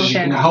prenup because she's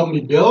gonna help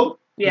me build.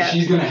 Yeah. If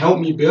she's gonna help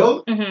me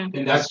build,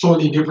 and that's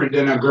totally different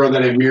than a girl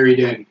that I married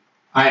and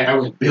I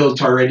was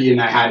built already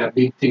and I had a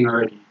big thing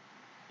already.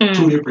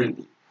 Two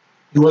different.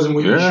 He wasn't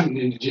with me shooting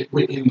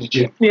in the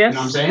gym. Yes. You know what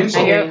I'm saying?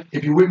 So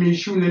if you're with me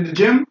shooting in the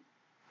gym,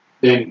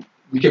 then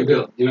we can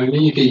build. You know what I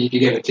mean? You can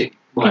get a tick.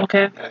 But,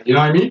 you know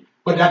what I mean?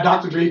 But that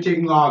Dr. Dre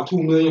taking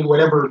 $2 million,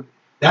 whatever,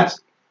 that's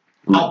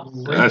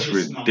outrageous. That's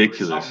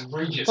ridiculous.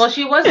 Outrageous. Well,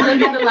 she was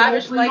living the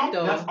lavish life,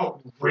 though. That's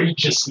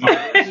outrageous,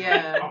 man.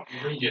 Yeah.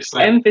 Outrageous.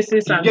 Like,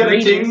 emphasis on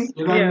outrageous. You get a thing,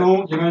 you know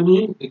what I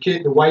mean? The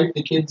kid, the wife,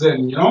 the kids,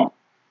 and,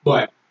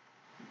 but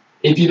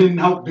if you didn't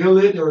help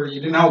build it or you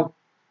didn't help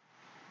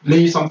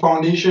lay some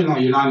foundation, no,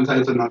 you're not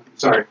entitled to nothing.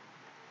 Sorry.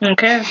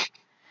 Okay.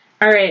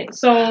 All right.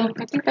 So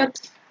I think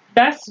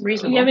that's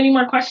reasonable. You have any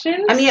more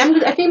questions? I mean,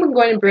 I think we're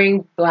going to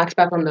bring Blacks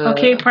back on the.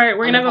 Okay,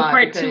 we're gonna have a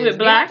part 2 with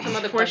Blacks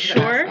for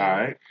sure. All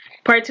right.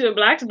 Part 2 with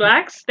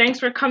Blacks. Thanks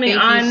for coming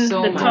on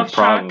the Tough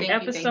Talk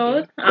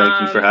episode.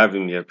 Thank you for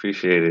having me. I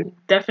appreciate it.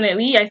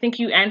 Definitely. I think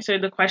you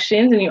answered the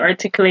questions and you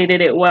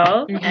articulated it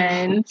well.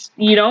 And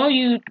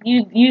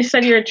you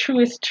said your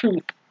truest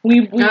truth.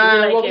 We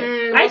like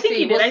it. I think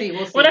you did.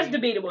 We'll see. Well, that's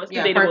debatable. It's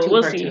debatable. Part two,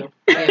 we'll part see. Two.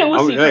 Yeah.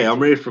 We'll see. Hey, I'm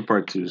ready for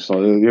part 2. So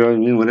you know what I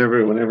mean.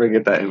 Whenever I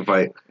get that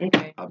invite,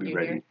 okay. I'll be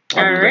ready.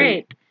 All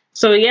right.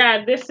 So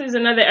yeah, this is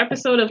another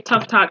episode of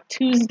Tough Talk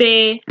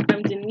Tuesday.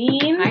 I'm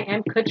Janine. I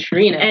am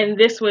Katrina. And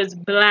this was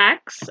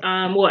Blacks.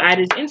 We'll add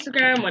his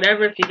Instagram,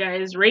 whatever. If you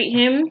guys rate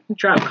him,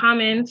 drop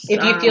comments.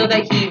 If you feel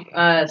that he,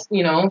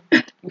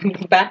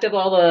 backed up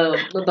all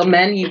the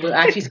men, he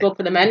actually spoke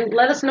for the men,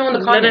 let us know in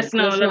the comments.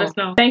 Let us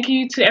know. Thank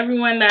you to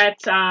everyone that,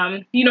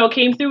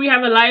 came through. We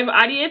have a live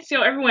audience.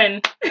 Yo,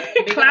 everyone,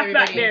 clap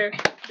back there.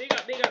 Big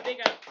up.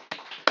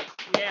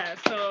 Yeah,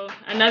 so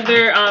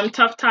another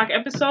Tough Talk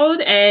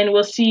episode, and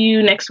we'll see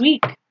you next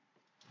week.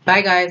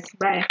 Bye, guys.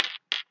 Bye.